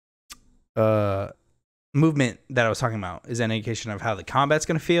movement that I was talking about is an indication of how the combat's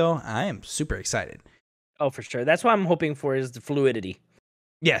gonna feel, I am super excited. Oh, for sure. That's what I'm hoping for, is the fluidity.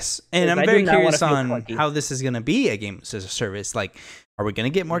 Yes, and I'm very curious on how this is gonna be a game as a service. Like, are we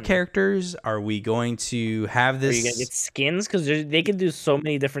going to get more characters? Are we going to have this? Are you going to get skins? Because they can do so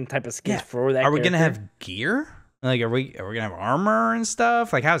many different type of skins for that. Are we going to have gear? Like, are we going to have armor and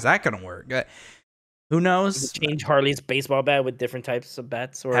stuff? Like, how's that going to work? Who knows? Change Harley's baseball bat with different types of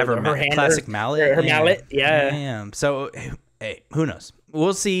bats, or have her classic mallet. Her mallet, yeah. So, hey, who knows?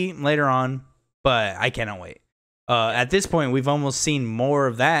 We'll see later on, but I cannot wait. At this point, we've almost seen more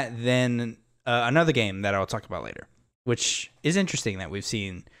of that than another game that I'll talk about later, which is interesting that we've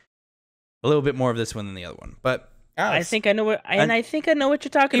seen a little bit more of this one than the other one. But Alex, I think I know what, I think I know what you're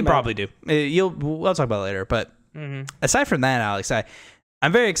talking about. You probably do. We'll talk about it later. But aside from that, Alex,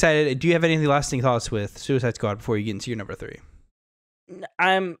 I'm very excited. Do you have any lasting thoughts with Suicide Squad before you get into your number 3?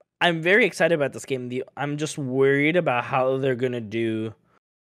 I'm very excited about this game. I'm just worried about how they're gonna do,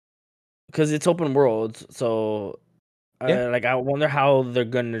 because it's open world. So, like, I wonder how they're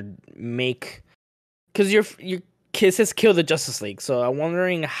gonna make, because it says kill the Justice League, so I'm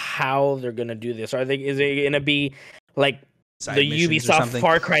wondering how they're gonna do this. Is it gonna be like side the Ubisoft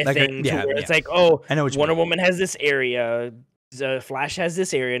Far Cry like thing, where it's like, oh, I know what Wonder Woman has this area, Flash has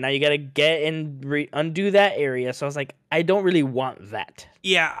this area, now you gotta get and undo that area. So I was like, I don't really want that.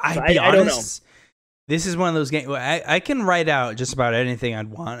 Yeah, I don't know. This is one of those games where I can write out just about anything I'd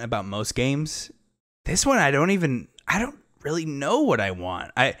want about most games. This one, I don't really know what I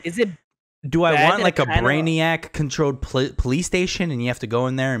want. Do I want like a Brainiac controlled police station, and you have to go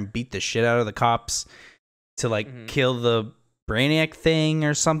in there and beat the shit out of the cops to like kill the Brainiac thing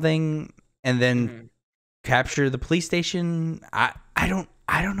or something, and then capture the police station? I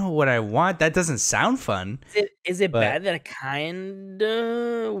don't know what I want. That doesn't sound fun. Is it bad that I kind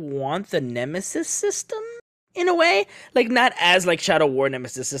of want the Nemesis system? In a way, like, not as like Shadow War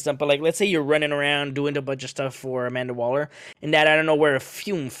Nemesis system, but like, let's say you're running around doing a bunch of stuff for Amanda Waller, and that out of nowhere,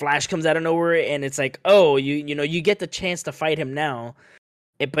 Flash comes out of nowhere, and it's like, oh, you get the chance to fight him now,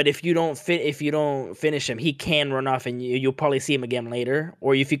 but if you don't finish him, he can run off, and you'll probably see him again later.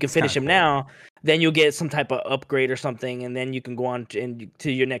 Or if you can finish him now, then you'll get some type of upgrade or something, and then you can go on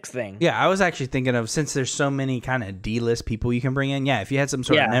to your next thing. Yeah, I was actually thinking of, since there's so many kind of D-list people you can bring in, if you had some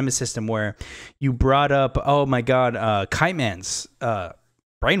sort of Nemesis system where you brought up, oh my god, Kite Man's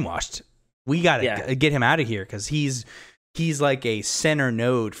brainwashed. We gotta get him out of here, because he's like a center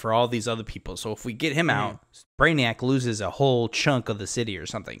node for all these other people. So if we get him out, Brainiac loses a whole chunk of the city or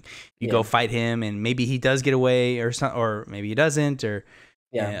something. You go fight him, and maybe he does get away, or maybe he doesn't, or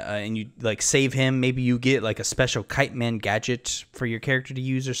and you like save him. Maybe you get like a special Kite Man gadget for your character to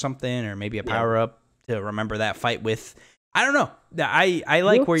use or something, or maybe a power up to remember that fight with. I don't know. I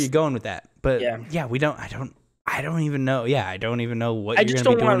like where you're going with that, but I don't even know. Yeah, I don't even know what. I just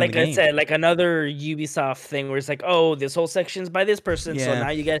don't want, like I said, like another Ubisoft thing where it's like, oh, this whole section's by this person, so now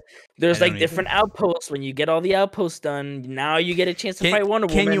you get there's like different outposts. When you get all the outposts done, now you get a chance to fight Wonder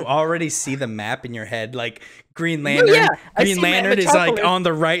Woman. Can you already see the map in your head? Like Green Lantern, Green Lantern is like on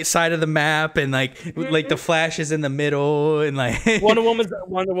the right side of the map, and like the Flash is in the middle, and like Wonder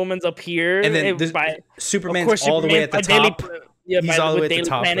Woman's up here, and then Superman's all the way at the top. He's all the way at the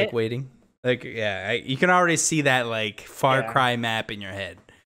top, like waiting. Like, you can already see that, like, Far Cry map in your head.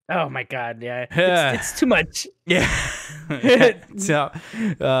 Oh, my God, it's too much. Yeah. So,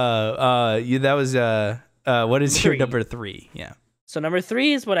 that was, what is your number 3? Yeah. So, number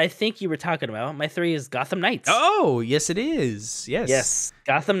 3 is what I think you were talking about. My 3 is Gotham Knights. Oh, yes, it is. Yes. Yes,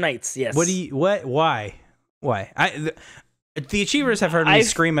 Gotham Knights, yes. Why? The Achievers have heard me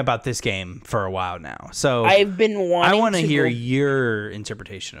scream about this game for a while now, so I've been wanting. I want to hear your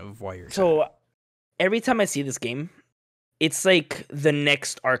interpretation of why you're. So every time I see this game, it's like the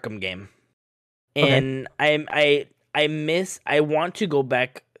next Arkham game, and I want to go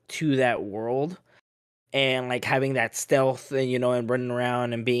back to that world, and like having that stealth, and and running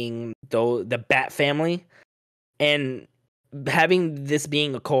around and being the Bat family, and having this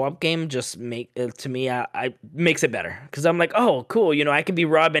being a co-op game just to me I makes it better, because I'm like, oh cool, I can be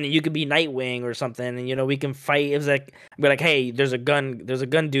Robin and you could be Nightwing or something, and we can fight. It was like, I'm like, hey, there's a gun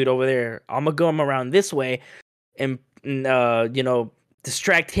dude over there, I'm gonna go around this way and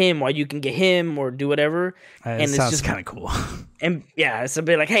distract him while you can get him or do whatever. And it sounds kind of cool. And it's a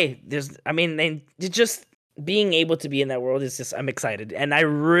bit like, hey, and just being able to be in that world is just, I'm excited, and I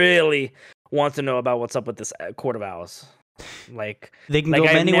really want to know about what's up with this Court of Owls. Like they can go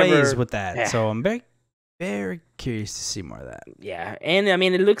many ways with that, so I'm very, very curious to see more of that. Yeah, and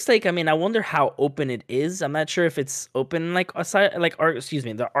it looks like, I wonder how open it is. I'm not sure if it's open like aside, like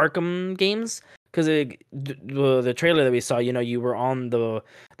the Arkham games, because the trailer that we saw, you were on the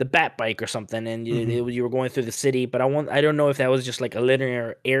Bat bike or something, and you were going through the city. But I don't know if that was just like a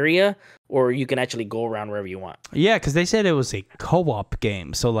linear area, or you can actually go around wherever you want. Yeah, because they said it was a co-op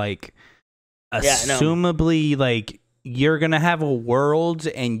game, so like, assumably, like, you're gonna have a world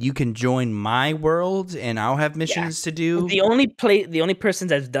and you can join my world and I'll have missions to do. The only person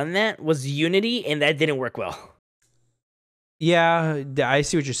that's done that was Unity, and that didn't work well. Yeah, I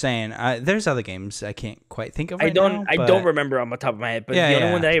see what you're saying. There's other games I can't quite think of right now. I don't remember on the top of my head, but the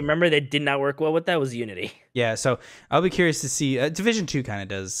only one that I remember that did not work well with that was Unity. Yeah, so I'll be curious to see. Division 2 kind of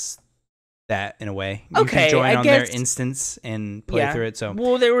does that in a way. You can join on their instance and play through it. So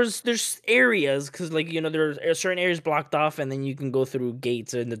there's areas, because there are certain areas blocked off, and then you can go through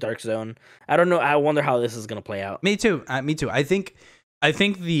gates in the dark zone. I don't know. I wonder how this is gonna play out. Me too. I think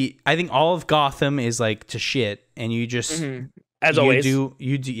all of Gotham is like to shit, and you just as always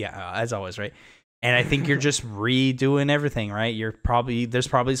as always, right? And I think you're just redoing everything, right? There's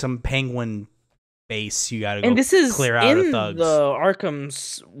probably some Penguin base you gotta go clear out of thugs. The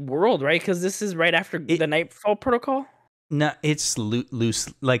Arkham's world, right? Because this is right after the Nightfall Protocol. No, it's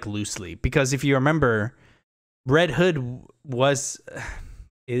loosely, because if you remember, Red Hood was.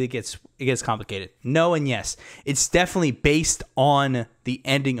 It gets complicated. No and yes, it's definitely based on the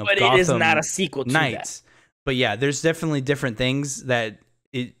ending of Gotham. But it is not a sequel to that. But yeah, there's definitely different things that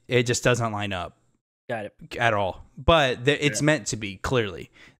it just doesn't line up. Got it. At all. But it's meant to be, clearly.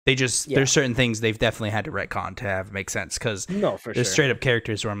 They just there's certain things they've definitely had to retcon to have make sense, because there's straight up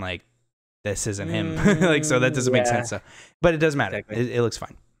characters where I'm like, this isn't him. Like, so that doesn't make sense. So. But it doesn't matter. Exactly. It looks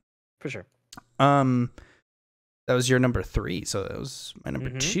fine. For sure. That was your number 3, so that was my number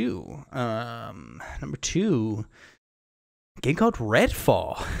 2. Number 2, a game called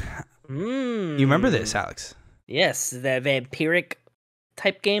Redfall. You remember this, Alex? Yes, the vampiric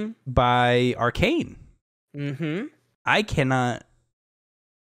type game by Arcane. I cannot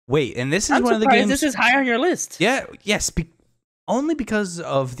wait, and this is one of the games. This is high on your list. Yeah, yes, only because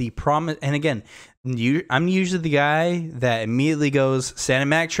of the promise. And again, I'm usually the guy that immediately goes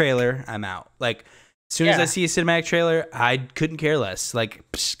cinematic trailer, I'm out. Like, as soon as I see a cinematic trailer, I couldn't care less. Like,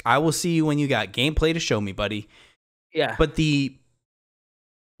 I will see you when you got gameplay to show me, buddy. Yeah. But the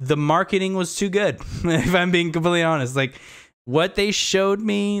marketing was too good, if I'm being completely honest. Like, what they showed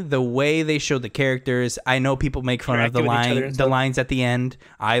me, the way they showed the characters, I know people make fun of the lines at the end.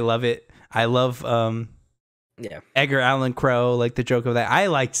 I love it. I love Edgar Allan Crow, like the joke of that. I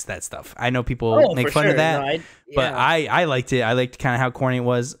liked that stuff. I know people make fun of that, but I liked it. I liked kind of how corny it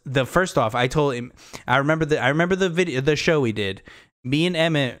was. First off, I told him, I remember the video, the show we did, me and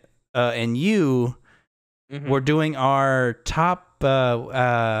Emmett and you were doing our top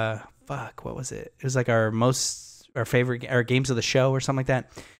fuck, what was it? It was like our favorite our games of the show or something like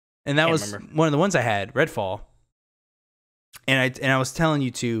that. And that was one of the ones I had, Redfall. And I was telling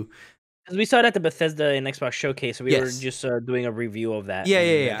you to, because we saw it at the Bethesda and Xbox Showcase, so we were just doing a review of that.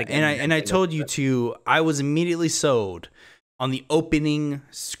 Yeah. And I told you to, I was immediately sold on the opening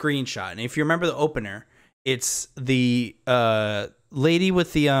screenshot. And if you remember the opener, it's the lady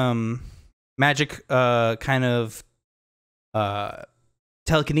with the magic kind of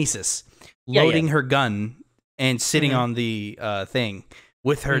telekinesis loading her gun and sitting on the thing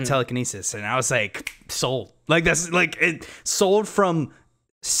with her telekinesis. And I was like, sold. Like, that's like it sold from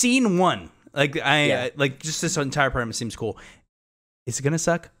scene one. Like like just this entire premise seems cool. Is it gonna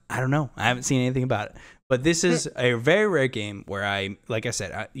suck? I don't know. I haven't seen anything about it. But this is a very rare game where like I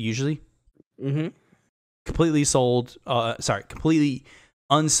said, I usually completely completely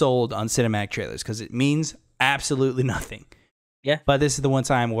unsold on cinematic trailers because it means absolutely nothing. Yeah. But this is the one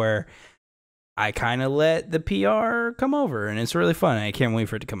time where I kind of let the PR come over, and it's really fun. I can't wait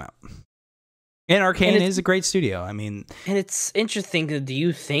for it to come out. And Arcane is a great studio. I mean, and it's interesting. Do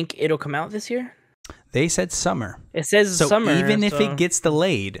you think it'll come out this year? They said summer. It says summer. Even if it gets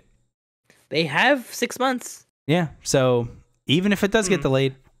delayed, they have 6 months. Yeah. So even if it does get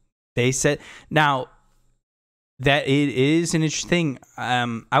delayed, they said now that it is an interesting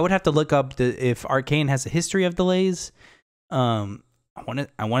thing. I would have to look up if Arcane has a history of delays. I want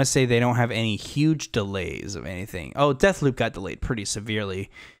to say they don't have any huge delays of anything. Oh, Deathloop got delayed pretty severely,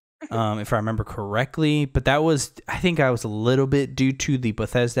 if I remember correctly. But I think that was a little bit due to the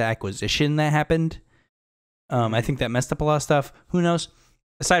Bethesda acquisition that happened. I think that messed up a lot of stuff. Who knows?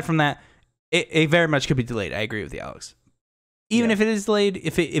 Aside from that, it very much could be delayed. I agree with you, Alex. Even if it is delayed,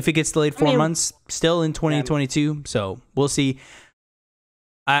 if it gets delayed 4 months, still in 2022. So we'll see.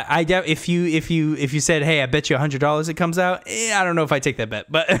 I doubt if you said, hey, I bet you $100 it comes out. I don't know if I take that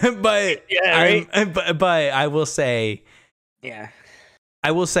bet, but I will say,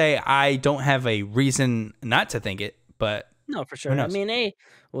 I don't have a reason not to think it. But no, for sure. I mean, hey,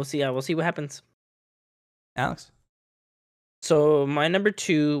 we'll see. We'll see what happens. Alex. So my number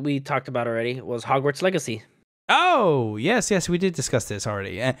 2 we talked about already was Hogwarts Legacy. Oh, yes, we did discuss this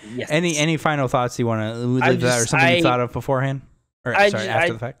already. Yes. Any final thoughts you want to leave that or something you thought of beforehand? Or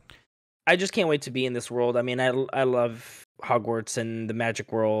after the fact? I just can't wait to be in this world. I mean, I love Hogwarts and the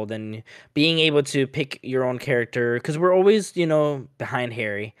magic world and being able to pick your own character because we're always, behind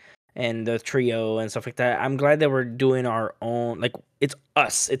Harry and the trio and stuff like that. I'm glad that we're doing our own, like it's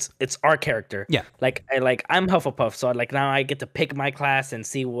us. It's our character. Yeah. I'm Hufflepuff, so now I get to pick my class and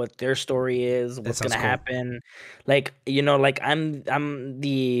see what their story is, what's gonna happen. I'm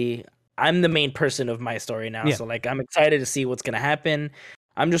the main person of my story now, so I'm excited to see what's gonna happen.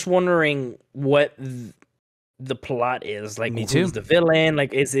 I'm just wondering what the plot is. Who's the villain?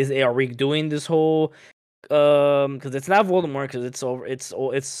 Are we doing this whole? Because it's not Voldemort, because it's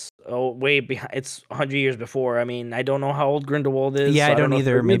way behind. It's 100 years before. I mean, I don't know how old Grindelwald is. Yeah, so I don't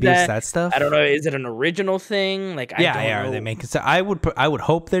either. Maybe it's that stuff. I don't know. Is it an original thing? I don't know. Are they making? I would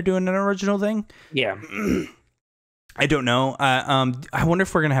hope they're doing an original thing. Yeah. I don't know. I wonder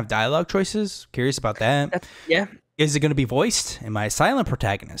if we're gonna have dialogue choices. Curious about that. Yeah. Is it gonna be voiced? Am I a silent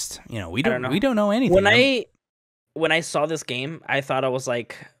protagonist? We don't know anything. When I saw this game, I thought I was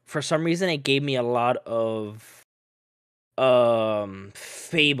like, for some reason, it gave me a lot of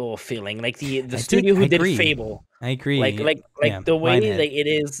Fable feeling, like the studio who did Fable. I agree. The way it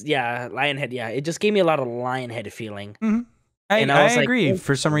is, Lionhead. Yeah, it just gave me a lot of Lionhead feeling. Mm-hmm. I agree.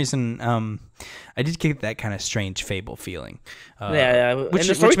 For some reason, I did get that kind of strange Fable feeling.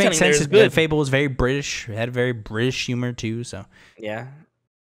 Which makes sense. Fable was very British. It had very British humor too. So yeah.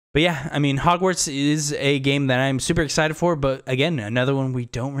 But yeah, I mean, Hogwarts is a game that I'm super excited for. But again, another one we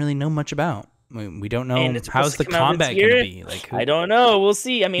don't really know much about. We don't know how's the combat going to be. I don't know. We'll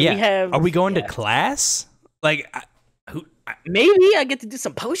see. I mean, we have. Are we going to class? Maybe I get to do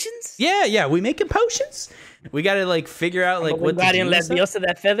some potions. Yeah. We making potions. We got to figure out what. Guardian Leviosa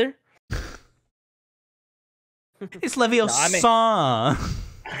that feather. It's Leviosa.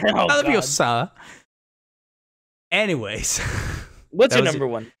 Leviosa. Anyways, what's your number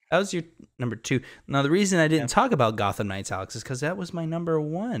 1? That was your number 2. Now, the reason I didn't talk about Gotham Knights, Alex, is because that was my number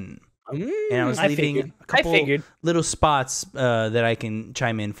 1. And I was leaving a couple little spots that I can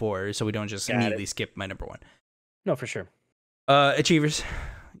chime in for, so we don't just immediately skip my number 1. No, for sure. Achievers,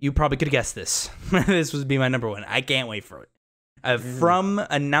 you probably could have guessed this. This would be my number 1. I can't wait for it. From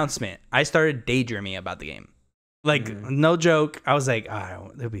announcement, I started daydreaming about the game. No joke. I was like,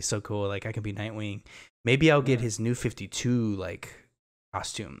 that would be so cool. I could be Nightwing. Maybe I'll get his new 52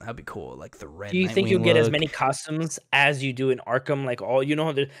 costume. That'd be cool. Like the red. Do you think Nightwing you'll get as look. many costumes as you do in Arkham? Like all, you know,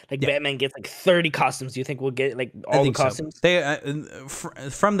 how like Yeah. Batman gets like 30 costumes. Do you think we'll get like I all the think so. costumes? They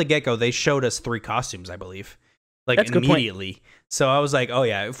from the get go, they showed us 3 costumes, I believe, like That's a good point. immediately. So I was like, oh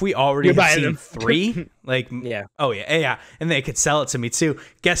yeah, if we already You're have buying seen them. 3, like, Yeah. oh yeah, and they could sell it to me too.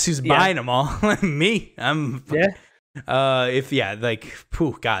 Guess who's Yeah. buying them all? Me. I'm. Yeah. If like,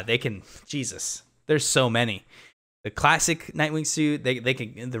 God, they can. Jesus, there's so many. The classic Nightwing suit, they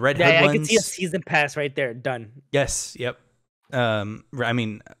can the Red Hood Yeah, ones. I can see a season pass right there. Done. Yes. Yep. I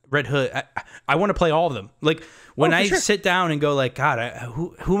mean, Red Hood. I want to play all of them. Like when I sit down and go, like, God,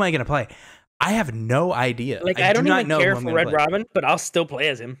 who am I gonna play? I have no idea. Like I don't do even not care know for Red Robin, but I'll still play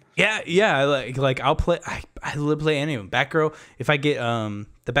as him. Yeah. Like I'll play. I love play any of them. Batgirl. If I get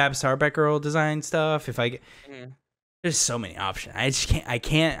the Babstar Batgirl design stuff. If I get, there's so many options. I just can't.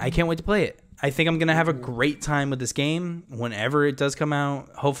 I can't wait to play it. I think I'm gonna have a great time with this game whenever it does come out.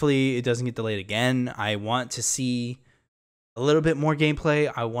 Hopefully, it doesn't get delayed again. I want to see a little bit more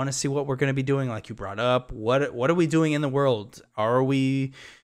gameplay. I want to see what we're gonna be doing, like you brought up. What are we doing in the world?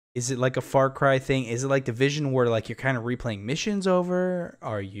 Is it like a Far Cry thing? Is it like Division where like you're kind of replaying missions over?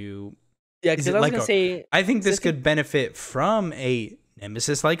 Are you? Yeah, because I was gonna say. I think this could benefit from a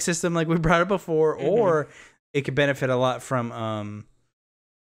Nemesis-like system, like we brought up before, or it could benefit a lot from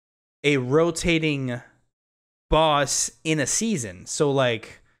a rotating boss in a season. So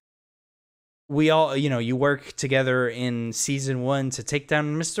like we all, you work together in season 1 to take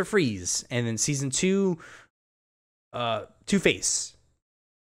down Mr. Freeze, and then season 2 Two-Face.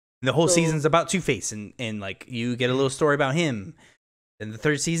 The whole season's about Two-Face, and like you get a little story about him. And the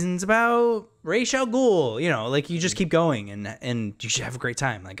 3rd season's about Ra's al Ghul. Like you just keep going, and you should have a great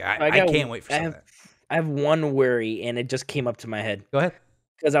time. Like I can't wait for that. I have one worry, and it just came up to my head. Go ahead.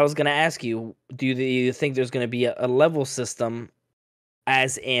 Because I was going to ask you, do you think there's going to be a level system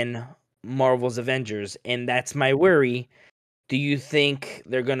as in Marvel's Avengers? And that's my worry. Do you think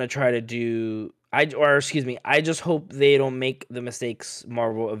they're going to try to do... I just hope they don't make the mistakes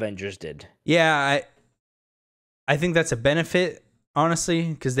Marvel Avengers did. Yeah, I think that's a benefit, honestly,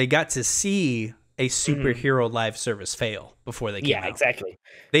 because they got to see a superhero live service fail before they came out. Yeah, exactly.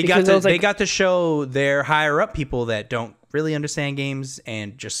 They got to show their higher up people that don't really understand games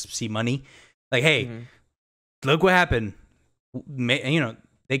and just see money. Like, hey, look what happened.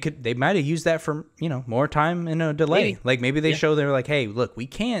 They might have used that for more time and a delay. Maybe. Like maybe they show they're like, hey, look, we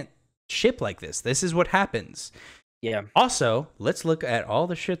can't ship like this. This is what happens. Yeah. Also, let's look at all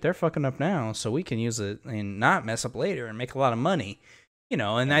the shit they're fucking up now, so we can use it and not mess up later and make a lot of money.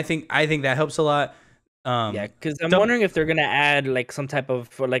 And I think that helps a lot. Yeah, because I'm wondering if they're gonna add like some type of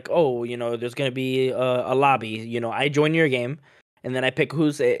there's gonna be a lobby. I join your game, and then I pick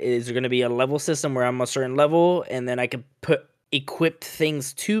is there gonna be a level system where I'm a certain level, and then I can equip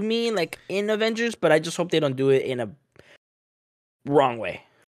things to me like in Avengers. But I just hope they don't do it in a wrong way.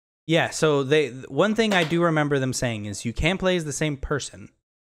 Yeah. So one thing I do remember them saying is you can play as the same person.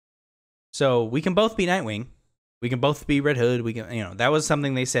 So we can both be Nightwing. We can both be Red Hood. We can, that was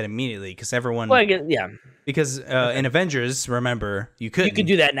something they said immediately because everyone. Well, I guess, yeah. Because in Avengers, remember, you couldn't. You can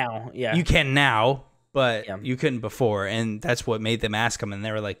do that now. Yeah. You can now, but you couldn't before, and that's what made them ask them, and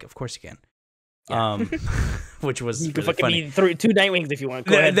they were like, "Of course you can." Yeah. Which was you can really fucking funny. be 2 Nightwings if you want.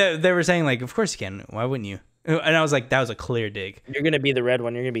 Go ahead. They were saying like, "Of course you can. Why wouldn't you?" And I was like, "That was a clear dig." You're gonna be the red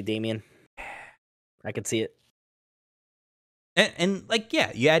one. You're gonna be Damian. I could see it. And like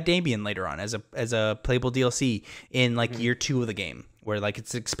you add Damian later on as a playable DLC in like year 2 of the game, where like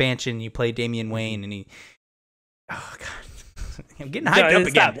it's expansion. You play Damian Wayne, and he. Oh god, I'm getting hyped up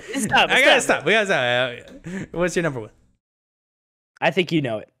again. Stop. I gotta stop. We gotta stop. What's your number 1? I think you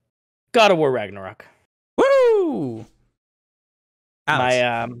know it. God of War Ragnarok. Woo!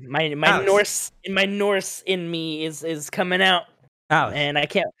 Alex. My Norse in me is coming out. Alex. And I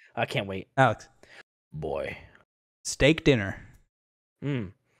can't wait. Alex. Boy. Steak Dinner.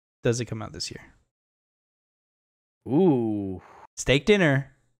 Does it come out this year? Ooh. Steak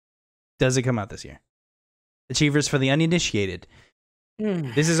Dinner. Does it come out this year? Achievers for the uninitiated.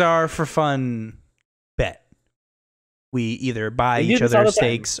 This is our for fun bet. We either buy each other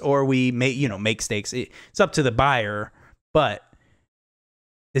steaks or we make steaks. It's up to the buyer, but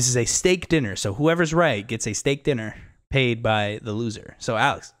this is a steak dinner. So whoever's right gets a steak dinner paid by the loser. So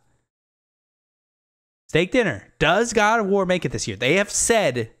Alex, steak dinner. Does God of War make it this year? They have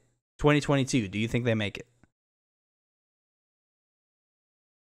said 2022. Do you think they make it?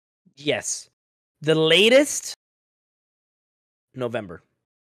 Yes. The latest November.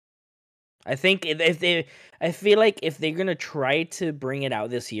 I think I feel like if they're gonna try to bring it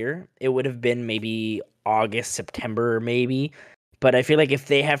out this year, it would have been maybe August, September, maybe. But I feel like if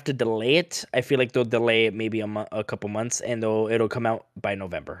they have to delay it, I feel like they'll delay it maybe a couple months, and it'll come out by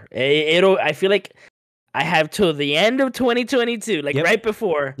November. I feel like I have till the end of 2022, like right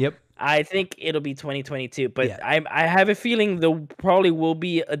before. Yep. I think it'll be 2022, but Yeah. I have a feeling there probably will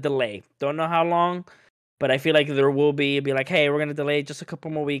be a delay. Don't know how long, but I feel like there will be like, hey, we're gonna delay just a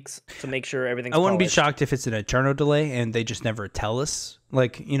couple more weeks to make sure everything's. I wouldn't polished. be shocked if it's an eternal delay and they just never tell us.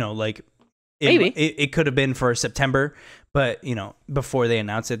 Like, you know, like maybe it could have been for September, but you know, before they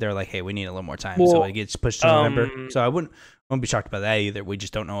announce it, they're like, hey, we need a little more time, so it gets pushed to November. So I wouldn't be shocked about that either. We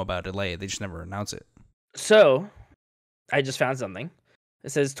just don't know about a delay. They just never announce it. So, I just found something.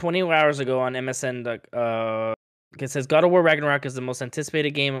 It says 24 hours ago on MSN. It says God of War Ragnarok is the most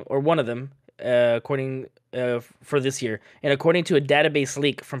anticipated game, or one of them, according for this year. And according to a database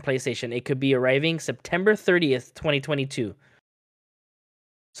leak from PlayStation, it could be arriving September 30th, 2022.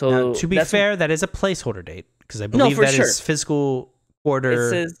 So now, to be fair, that is a placeholder date because I believe is fiscal quarter. It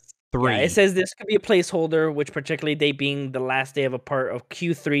says 3. Yeah, it says this could be a placeholder, which particularly date being the last day of a part of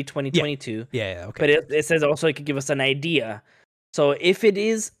Q3 2022. Yeah, okay. But it says also it could give us an idea. So if it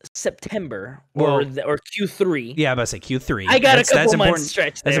is September or Q3, yeah, I'm about to say Q3. I got a couple months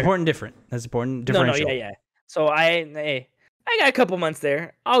stretch there. That's important. That's important. Differential. No, yeah. So I got a couple months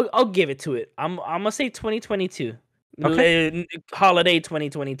there. I'll give it to it. I'm gonna say 2022. Okay. Holiday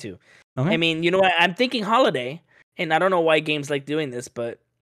 2022. Okay. I mean, you know what? I'm thinking holiday, and I don't know why games like doing this, but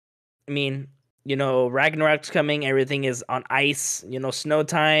I mean, you know, Ragnarok's coming. Everything is on ice. You know, snow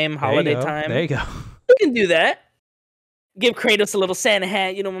time, holiday time. There you go. We can do that. Give Kratos a little Santa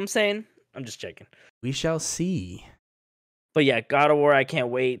hat. You know what I'm saying? I'm just checking. We shall see. But yeah, God of War. I can't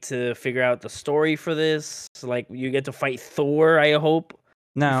wait to figure out the story for this. So, like, you get to fight Thor. I hope.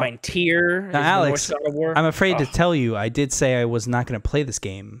 Now, find Tyr. Now, Alex, I'm afraid to tell you, I did say I was not going to play this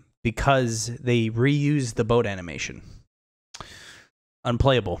game because they reused the boat animation.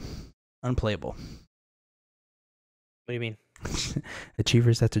 Unplayable. What do you mean?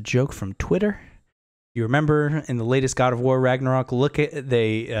 Achievers, that's a joke from Twitter. You remember in the latest God of War Ragnarok, a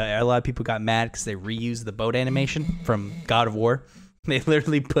lot of people got mad because they reused the boat animation from God of War. They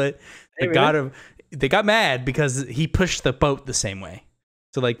literally put they got mad because he pushed the boat the same way.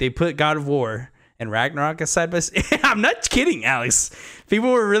 So like they put God of War and Ragnarok side by side. I'm not kidding, Alex.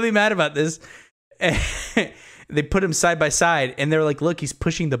 People were really mad about this. They put him side by side, and they're like, "Look, he's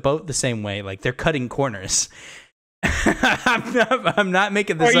pushing the boat the same way. Like they're cutting corners." I'm not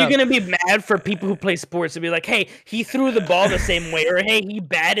making this up. Are you gonna be mad for people who play sports and be like, "Hey, he threw the ball the same way," or "Hey, he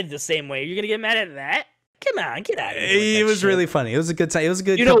batted the same way"? You're gonna get mad at that? Come on, get out of here. It was really funny. It was a good time. It was a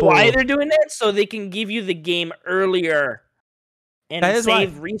good. You know why they're doing that? So they can give you the game earlier and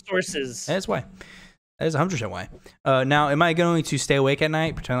save resources. That's why. That is 100% why. Now, am I going to stay awake at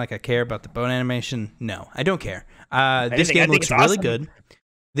night, pretend like I care about the boat animation? No, I don't care. This game looks really good.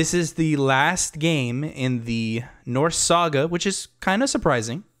 This is the last game in the Norse saga, which is kind of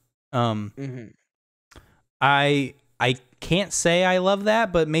surprising. I can't say I love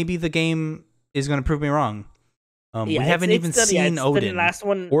that, but maybe the game is going to prove me wrong. We haven't even seen Odin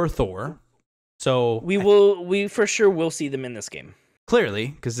or Thor, so we for sure will see them in this game. Clearly,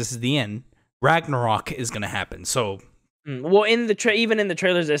 because this is the end. Ragnarok is going to happen. So, well, in the even in the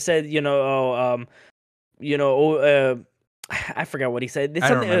trailers, they said, I forgot what he said.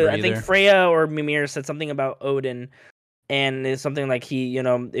 I think Freya or Mimir said something about Odin, and it's something like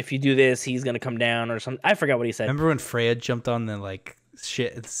if you do this, he's gonna come down or something. I forgot what he said. Remember when Freya jumped on the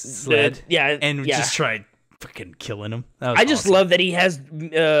sled? Just tried fucking killing him. I just love that he has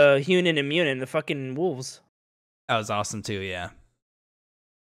Hunin and Munin, the fucking wolves. That was awesome too. Yeah,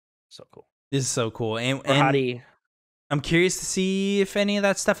 so cool. This is so cool, and Hottie. I'm curious to see if any of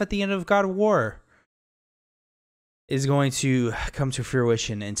that stuff at the end of God of War is going to come to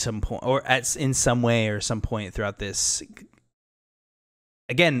fruition in some point, or in some way, or some point throughout this.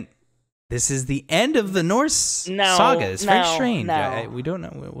 Again, this is the end of the Norse saga. It's very strange. We don't know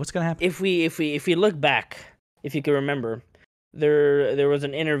what's going to happen. If we look back, if you can remember, there was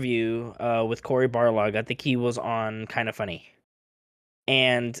an interview with Cory Barlog. I think he was on Kinda Funny.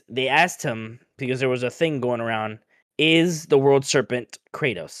 And they asked him, because there was a thing going around, is the world serpent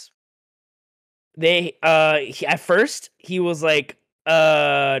Kratos? At first he was like,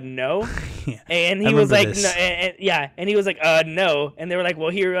 no. And he was like, no, and he was like, no. And they were like, well,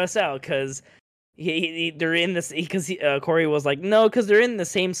 hear us out, because they're in this, because Cory was like, no, because they're in the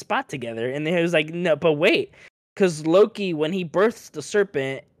same spot together. And he was like, no, but wait, because Loki, when he births the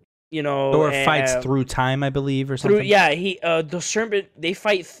serpent, Thor fights through time, I believe, or something. The serpent, they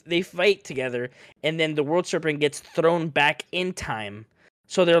fight together, and then the world serpent gets thrown back in time.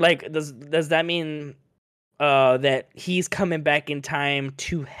 So they're like, does that mean that he's coming back in time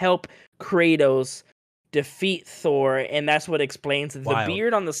to help Kratos defeat Thor, and that's what explains the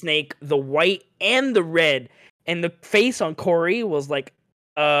beard on the snake, the white and the red, and the face on Corey was like,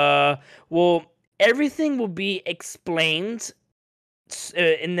 well, everything will be explained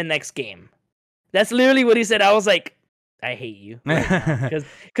in the next game. That's literally what he said. I was like, I hate you,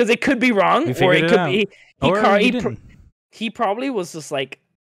 because it could be wrong, or it could be he probably was just like,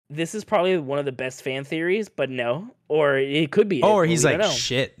 this is probably one of the best fan theories, but no. Or it could be. Or he's like,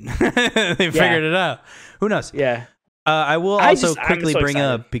 shit. They figured it out. Who knows? Yeah. I will also quickly bring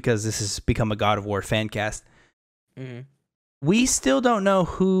up, because this has become a God of War fan cast. Mm-hmm. We still don't know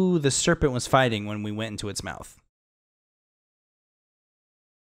who the serpent was fighting when we went into its mouth.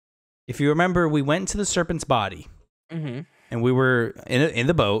 If you remember, we went into the serpent's body, and we were in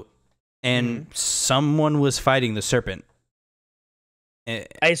the boat, and someone was fighting the serpent. I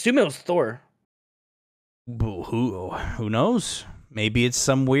assume it was Thor. Who knows? Maybe it's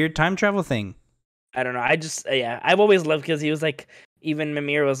some weird time travel thing. I don't know. I've always loved, because he was like, even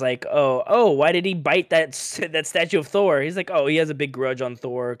Mimir was like, oh, why did he bite that statue of Thor? He's like, oh, he has a big grudge on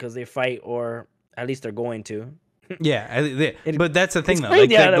Thor because they fight, or at least they're going to. Yeah, but that's the thing though. Like,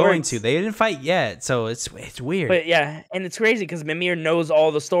 they're going to. They didn't fight yet, so it's weird. But yeah, and it's crazy because Mimir knows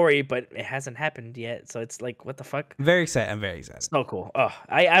all the story, but it hasn't happened yet. So it's like, what the fuck? I'm very excited. So cool. Oh,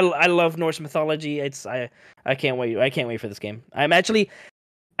 I love Norse mythology. I can't wait. I can't wait for this game. I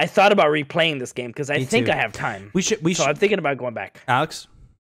thought about replaying this game because I think I have time. We should. I'm thinking about going back. Alex,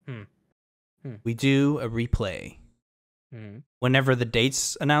 we do a replay. Whenever the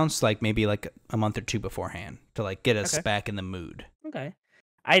date's announced, like maybe like a month or two beforehand, to like get us back in the mood. Okay.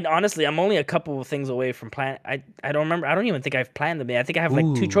 I'm only a couple of things away from plan. I don't remember. I don't even think I've planned them yet. I think I have like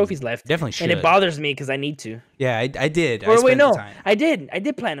 2 trophies left. Definitely should. And it bothers me because I need to. Yeah, I did. I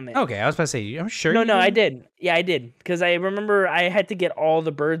did plan them in. Okay, I was about to say, I'm sure. No, I did. Yeah, I did. Because I remember I had to get all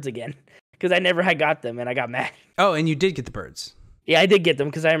the birds again because I never had got them and I got mad. Oh, and you did get the birds. Yeah, I did get them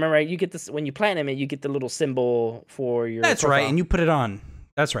because I remember you get this when you plant them and you get the little symbol for your. That's profile. right, and you put it on.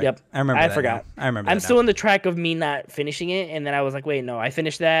 That's right. Yep. I remember. I forgot. Now. I remember. I'm still in the track of me not finishing it, and then I was like, wait, no, I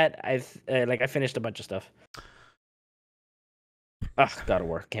finished that. I finished a bunch of stuff. Ugh, God of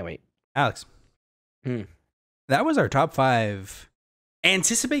War. Can't wait. Alex. That was our top 5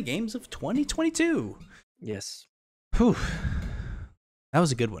 anticipate games of 2022. Yes. Whew. That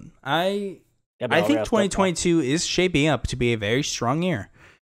was a good one. I think 2022 is shaping up to be a very strong year.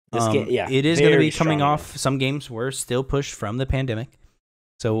 It is going to be coming off. Some games were still pushed from the pandemic.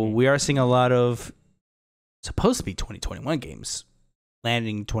 So we are seeing a lot of supposed to be 2021 games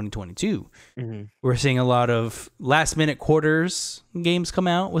landing 2022. We're seeing a lot of last minute quarters games come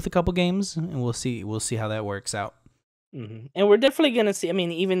out with a couple games, and we'll see how that works out. And we're definitely going to see, I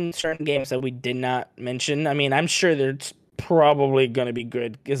mean, even certain games that we did not mention, I mean, I'm sure there's probably going to be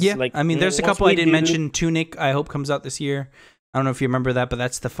good. Yeah, like, I mean, there's a couple I didn't mention. Tunic, I hope, comes out this year. I don't know if you remember that, but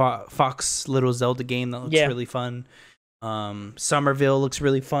that's the Fox Little Zelda game that looks really fun. Somerville looks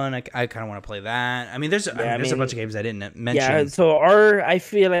really fun. I kind of want to play that. I mean, there's a bunch of games I didn't mention. Yeah, so I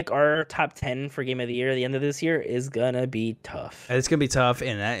feel like our top 10 for game of the year at the end of this year is gonna be tough. It's gonna be tough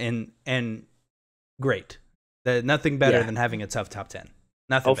and great. Nothing better than having a tough top 10.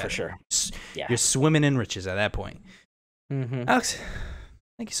 Nothing better. For sure. You're swimming in riches at that point. Alex,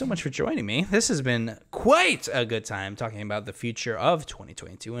 thank you so much for joining me. This has been quite a good time talking about the future of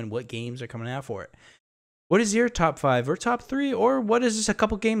 2022 and what games are coming out for it. What is your top 5 or top 3, or what is just a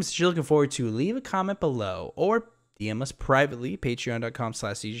couple games that you're looking forward to? Leave a comment below or DM us privately,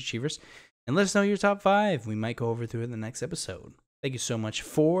 patreon.com/SiegeAchievers, and let us know your top 5. We might go over through it in the next episode. Thank you so much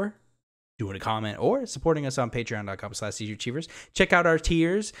for doing a comment or supporting us on patreon.com/SiegeAchievers. Check out our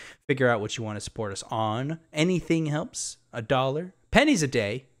tiers. Figure out what you want to support us on. Anything helps. $1, pennies a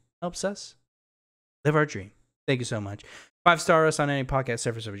day helps us live our dream. Thank you so much. 5-star us on any podcast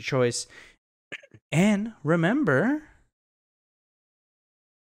service of your choice. And remember,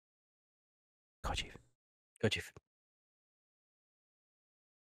 go Chief. Go Chief.